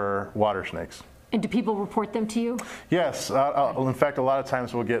or water snakes. And do people report them to you? Yes. In fact, a lot of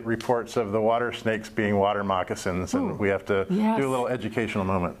times we'll get reports of the water snakes being water moccasins, and we have to do a little educational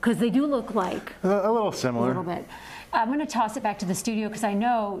moment. Because they do look like a little similar. A little bit. I'm going to toss it back to the studio because I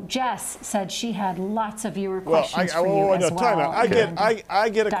know Jess said she had lots of viewer questions for you as well. Time out. I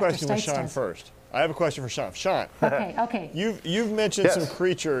get a Dr. question for Stites Sean does. first. I have a question for Sean. Sean. Okay. You've mentioned some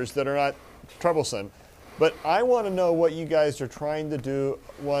creatures that are not troublesome. But I want to know what you guys are trying to do.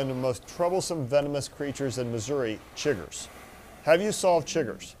 One of the most troublesome venomous creatures in Missouri, chiggers. Have you solved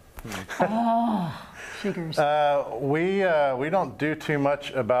chiggers? Oh, chiggers. We don't do too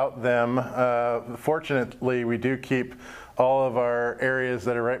much about them. Fortunately, we do keep all of our areas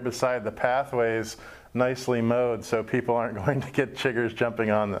that are right beside the pathways nicely mowed, so people aren't going to get chiggers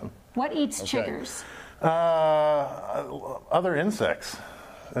jumping on them. What eats chiggers? Other insects.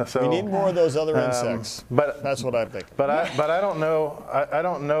 So, we need more of those other insects. But that's what I think. But I don't know. I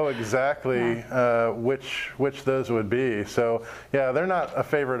don't know exactly which those would be. So yeah, they're not a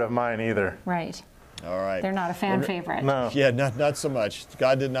favorite of mine either. Right. All right. They're not a fan favorite. No. Yeah, not so much.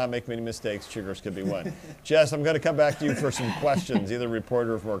 God did not make many mistakes. Chiggers could be one. Jess, I'm going to come back to you for some questions, either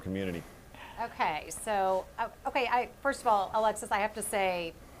reporter or from our community. Okay. So first of all, Alexis, I have to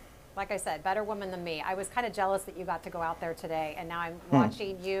say, like I said, better woman than me. I was kind of jealous that you got to go out there today, and now I'm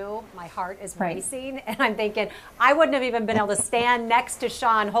watching you. My heart is racing, and I'm thinking I wouldn't have even been able to stand next to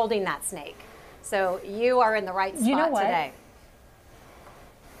Sean holding that snake. So you are in the right spot You know what? today.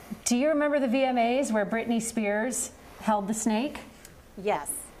 Do you remember the VMAs where Britney Spears held the snake? Yes,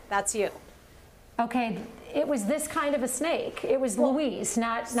 that's you. Okay, it was this kind of a snake. It was Louise,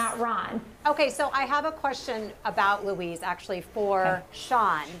 not Ron. Okay, so I have a question about Louise, actually, for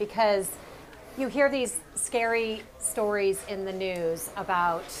Sean, because you hear these scary stories in the news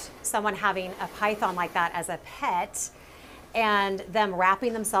about someone having a python like that as a pet and them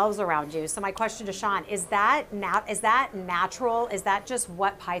wrapping themselves around you. So my question to Sean, is that natural? Is that just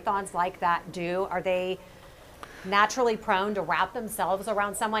what pythons like that do? Are they naturally prone to wrap themselves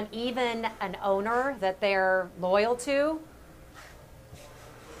around someone, even an owner that they're loyal to?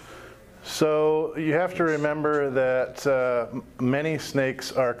 So you have to remember that many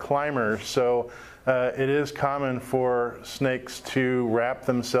snakes are climbers, so it is common for snakes to wrap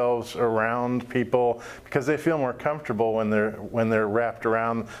themselves around people because they feel more comfortable when they're wrapped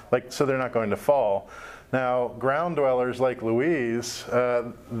around, so they're not going to fall. Now, ground dwellers like Louise,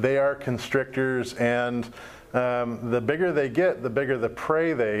 they are constrictors, and the bigger they get, the bigger the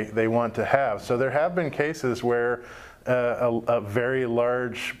prey they want to have. So there have been cases where a very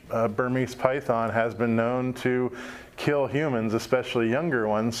large Burmese python has been known to kill humans, especially younger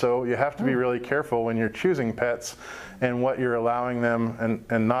ones. So you have to be really careful when you're choosing pets and what you're allowing them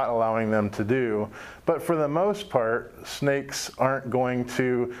and not allowing them to do. But for the most part, snakes aren't going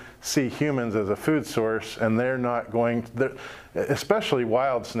to see humans as a food source, and they're not going to, especially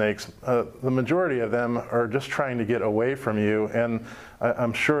wild snakes, the majority of them are just trying to get away from you. And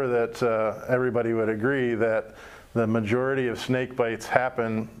I'm sure that everybody would agree that the majority of snake bites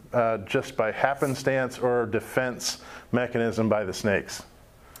happen just by happenstance or defense mechanism by the snakes.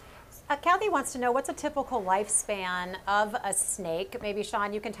 Kathy wants to know, what's a typical lifespan of a snake? Maybe,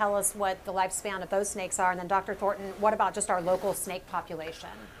 Sean, you can tell us what the lifespan of those snakes are. And then Dr. Thornton, what about just our local snake population?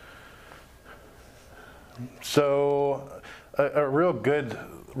 So a real good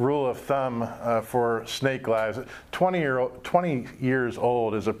rule of thumb for snake lives, 20 years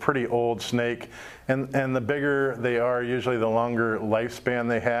old is a pretty old snake, and the bigger they are, usually the longer lifespan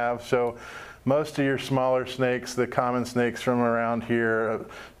they have. So most of your smaller snakes, the common snakes from around here,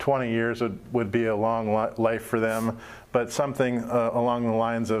 20 years would be a long life for them. But something along the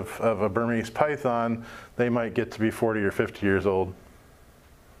lines of a Burmese python, they might get to be 40 or 50 years old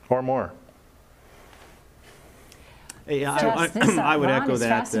or more. Yeah, I would Ron echo is that.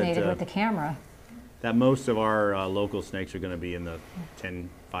 Fascinated with the camera. That most of our local snakes are going to be in the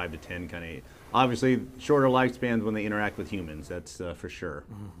 5 to 10 kind of. Obviously, shorter lifespans when they interact with humans. That's for sure.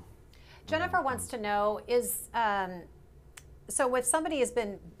 Jennifer wants to know, so if somebody has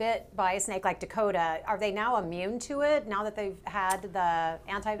been bit by a snake like Dakota, are they now immune to it now that they've had the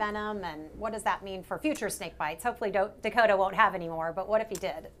anti-venom? And what does that mean for future snake bites? Hopefully Dakota won't have any more, but what if he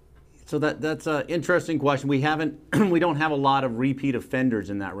did? So that's an interesting question. We don't have a lot of repeat offenders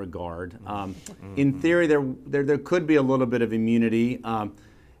in that regard. In theory, there could be a little bit of immunity.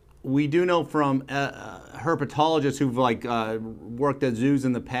 We do know from herpetologists who've worked at zoos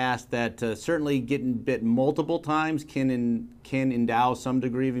in the past that certainly getting bit multiple times can endow some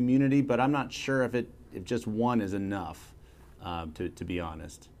degree of immunity, but I'm not sure if just one is enough, to be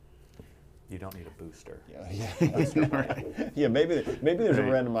honest. You don't need a booster. Yeah, maybe there's a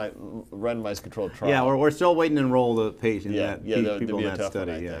randomized controlled trial. Yeah, we're still waiting to enroll the patient. People in that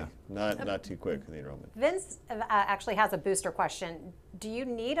study. Not too quick in the enrollment. Vince actually has a booster question. Do you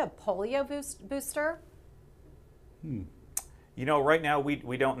need a polio booster? You know, right now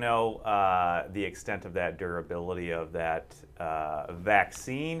we don't know the extent of that durability of that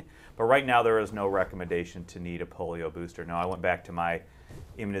vaccine, but right now there is no recommendation to need a polio booster. Now, I went back to my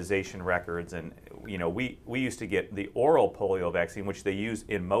immunization records, and you know, we used to get the oral polio vaccine, which they use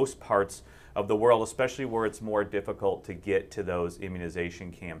in most parts of the world, especially where it's more difficult to get to those immunization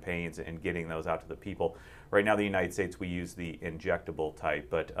campaigns and getting those out to the people. Right now in the United States, we use the injectable type,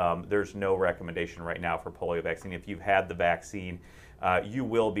 but there's no recommendation right now for polio vaccine. If you've had the vaccine, you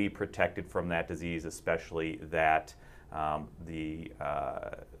will be protected from that disease, especially that the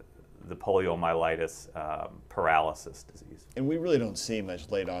poliomyelitis paralysis disease. And we really don't see much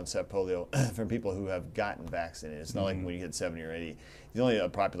late onset polio from people who have gotten vaccinated. It's not like when you hit 70 or 80. The only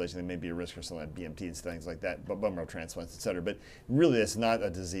population that may be a risk for something like BMT and things like that, bone marrow transplants, et cetera. But really, it's not a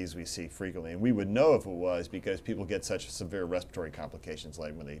disease we see frequently. And we would know if it was because people get such severe respiratory complications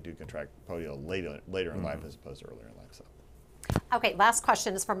like when they do contract polio later in life as opposed to earlier in life. So. Okay, last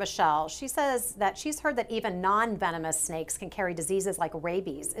question is from Michelle. She says that she's heard that even non-venomous snakes can carry diseases like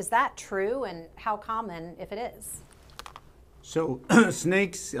rabies. Is that true, and how common if it is? So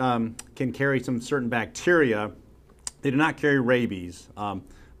snakes can carry some certain bacteria. They do not carry rabies,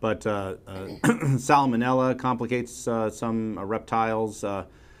 but salmonella complicates some reptiles.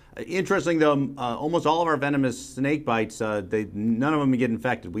 Interesting though, almost all of our venomous snake bites, none of them get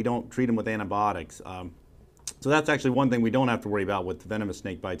infected. We don't treat them with antibiotics. So that's actually one thing we don't have to worry about with venomous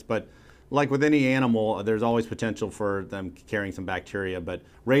snake bites. But like with any animal, there's always potential for them carrying some bacteria, but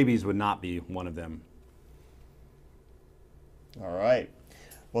rabies would not be one of them. All right.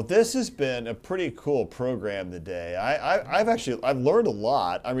 Well, this has been a pretty cool program today. I've learned a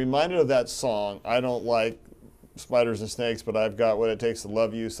lot. I'm reminded of that song, I don't like spiders and snakes, but I've got what it takes to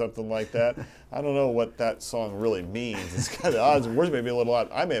love you, something like that. I don't know what that song really means. It's kind of odd. The words may be a little odd.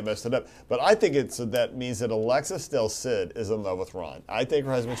 I may have messed it up. But I think that means that Alexis Del Cid is in love with Ron. I think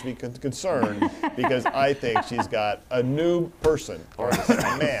her husband should be concerned because I think she's got a new person or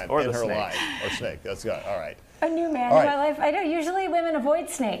a man in her life. Or snake. That's good. All right. A new man in my life. I know usually women avoid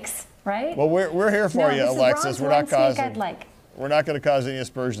snakes, right? Well, we're here for you, Alexis. We're not causing. We're not going to cause any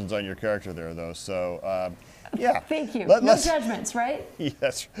aspersions on your character there, though. So, yeah. Thank you. No judgments, right?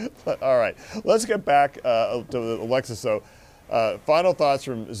 Yes. All right. Let's get back to Alexis. So, final thoughts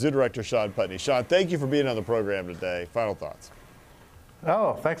from Zoo Director Sean Putney. Sean, thank you for being on the program today. Final thoughts.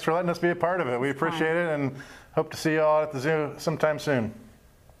 Oh, thanks for letting us be a part of it. We appreciate it and hope to see you all at the zoo sometime soon.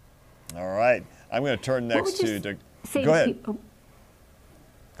 All right. I'm going to turn next to. Go ahead. Go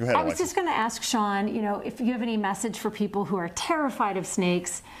ahead, I was just going to ask Sean, you know, if you have any message for people who are terrified of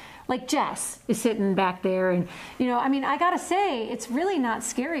snakes, like Jess is sitting back there, and you know, I mean, I gotta say, it's really not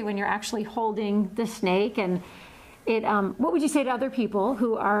scary when you're actually holding the snake. And it, what would you say to other people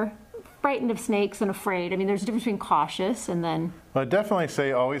who are frightened of snakes and afraid? I mean, there's a difference between cautious and then. Well, I'd definitely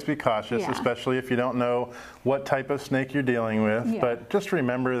say always be cautious, especially if you don't know what type of snake you're dealing with. Yeah. But just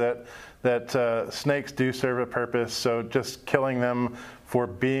remember that snakes do serve a purpose, so just killing them for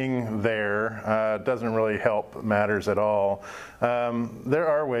being there doesn't really help matters at all. There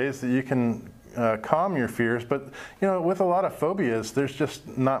are ways that you can calm your fears, but you know, with a lot of phobias, there's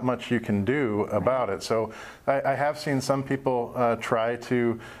just not much you can do about it. So I have seen some people try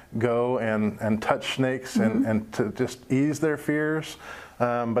to go and touch snakes and to just ease their fears.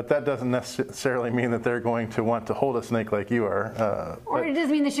 But that doesn't necessarily mean that they're going to want to hold a snake like you are. Or it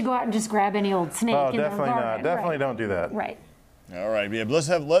doesn't mean they should go out and just grab any old snake. Oh, definitely not. Definitely don't do that. Right. All right. Yeah,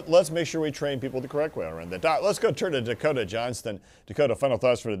 let's make sure we train people the correct way around that. Let's go turn to Dakota Johnston. Dakota, final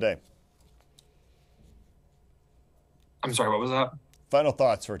thoughts for today. I'm sorry, what was that? Final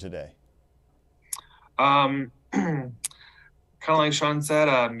thoughts for today. Kind of like Sean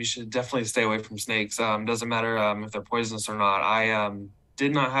said, you should definitely stay away from snakes. Doesn't matter if they're poisonous or not. I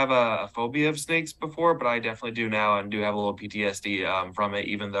did not have a phobia of snakes before, but I definitely do now, and do have a little PTSD from it,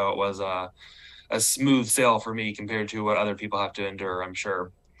 even though it was a smooth sail for me compared to what other people have to endure, I'm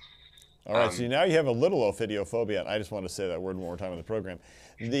sure. All right, so now you have a little ophidiophobia, and I just want to say that word one more time in the program.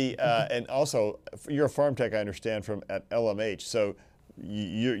 And also, you're a farm tech, I understand, from at LMH, so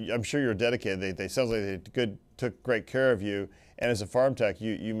I'm sure you're dedicated. They sounds like they took great care of you, and as a farm tech,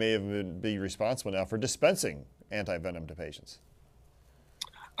 you may have be responsible now for dispensing anti-venom to patients.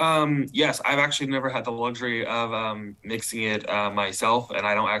 Yes, I've actually never had the luxury of mixing it myself, and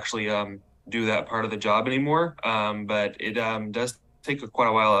I don't actually do that part of the job anymore. But it does take quite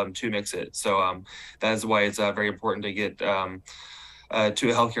a while to mix it. So that is why it's very important to get to a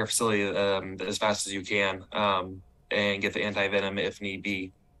healthcare facility as fast as you can and get the anti-venom if need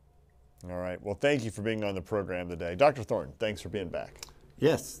be. All right. Well, thank you for being on the program today. Dr. Thornton, thanks for being back.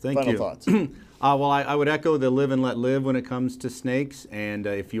 Yes, thank you. Final thoughts. Well, I would echo the live and let live when it comes to snakes. And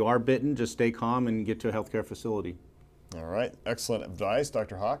if you are bitten, just stay calm and get to a healthcare facility. All right. Excellent advice.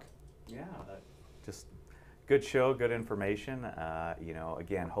 Dr. Hawk? Yeah, just good show, good information.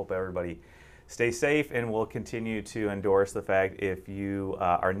 Again, hope everybody stay safe, and we'll continue to endorse the fact if you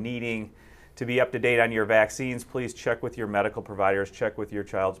are needing to be up to date on your vaccines, please check with your medical providers, check with your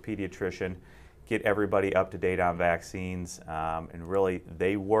child's pediatrician, get everybody up to date on vaccines, and really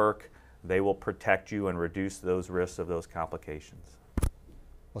they work, they will protect you and reduce those risks of those complications.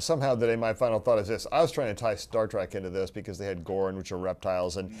 Well, somehow today my final thought is this. I was trying to tie Star Trek into this because they had Gorn, which are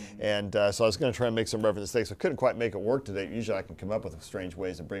reptiles, and so I was going to try and make some reference to snakes. I couldn't quite make it work today. Usually I can come up with strange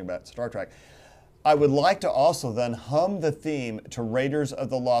ways to bring back Star Trek. I would like to also then hum the theme to Raiders of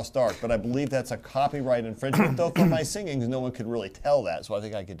the Lost Ark, but I believe that's a copyright infringement, though from my singing no one could really tell that, so I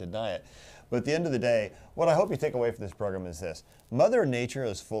think I could deny it. But at the end of the day, what I hope you take away from this program is this. Mother Nature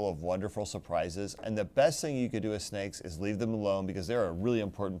is full of wonderful surprises, and the best thing you could do with snakes is leave them alone because they're a really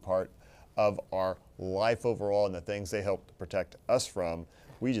important part of our life overall and the things they help to protect us from.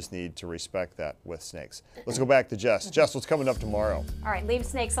 We just need to respect that with snakes. Let's go back to Jess. Jess, what's coming up tomorrow? All right, leave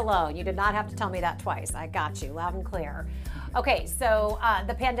snakes alone. You did not have to tell me that twice. I got you, loud and clear. Okay, so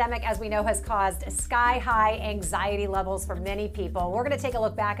the pandemic, as we know, has caused sky-high anxiety levels for many people. We're going to take a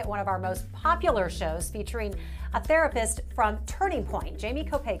look back at one of our most popular shows featuring a therapist from Turning Point. Jamie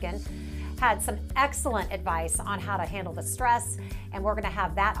Kopagan had some excellent advice on how to handle the stress, and we're going to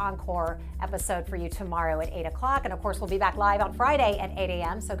have that encore episode for you tomorrow at 8 o'clock. And of course, we'll be back live on Friday at 8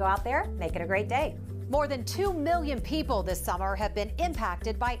 a.m., so go out there, make it a great day. More than 2 million people this summer have been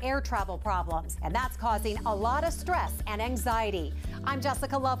impacted by air travel problems, and that's causing a lot of stress and anxiety. I'm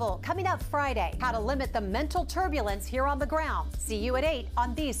Jessica Lovell. Coming up Friday, how to limit the mental turbulence here on the ground. See you at 8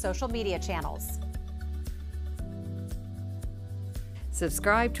 on these social media channels.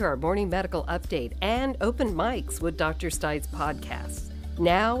 Subscribe to our morning medical update and open mics with Dr. Stites podcasts.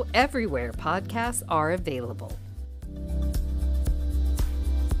 Now, everywhere podcasts are available.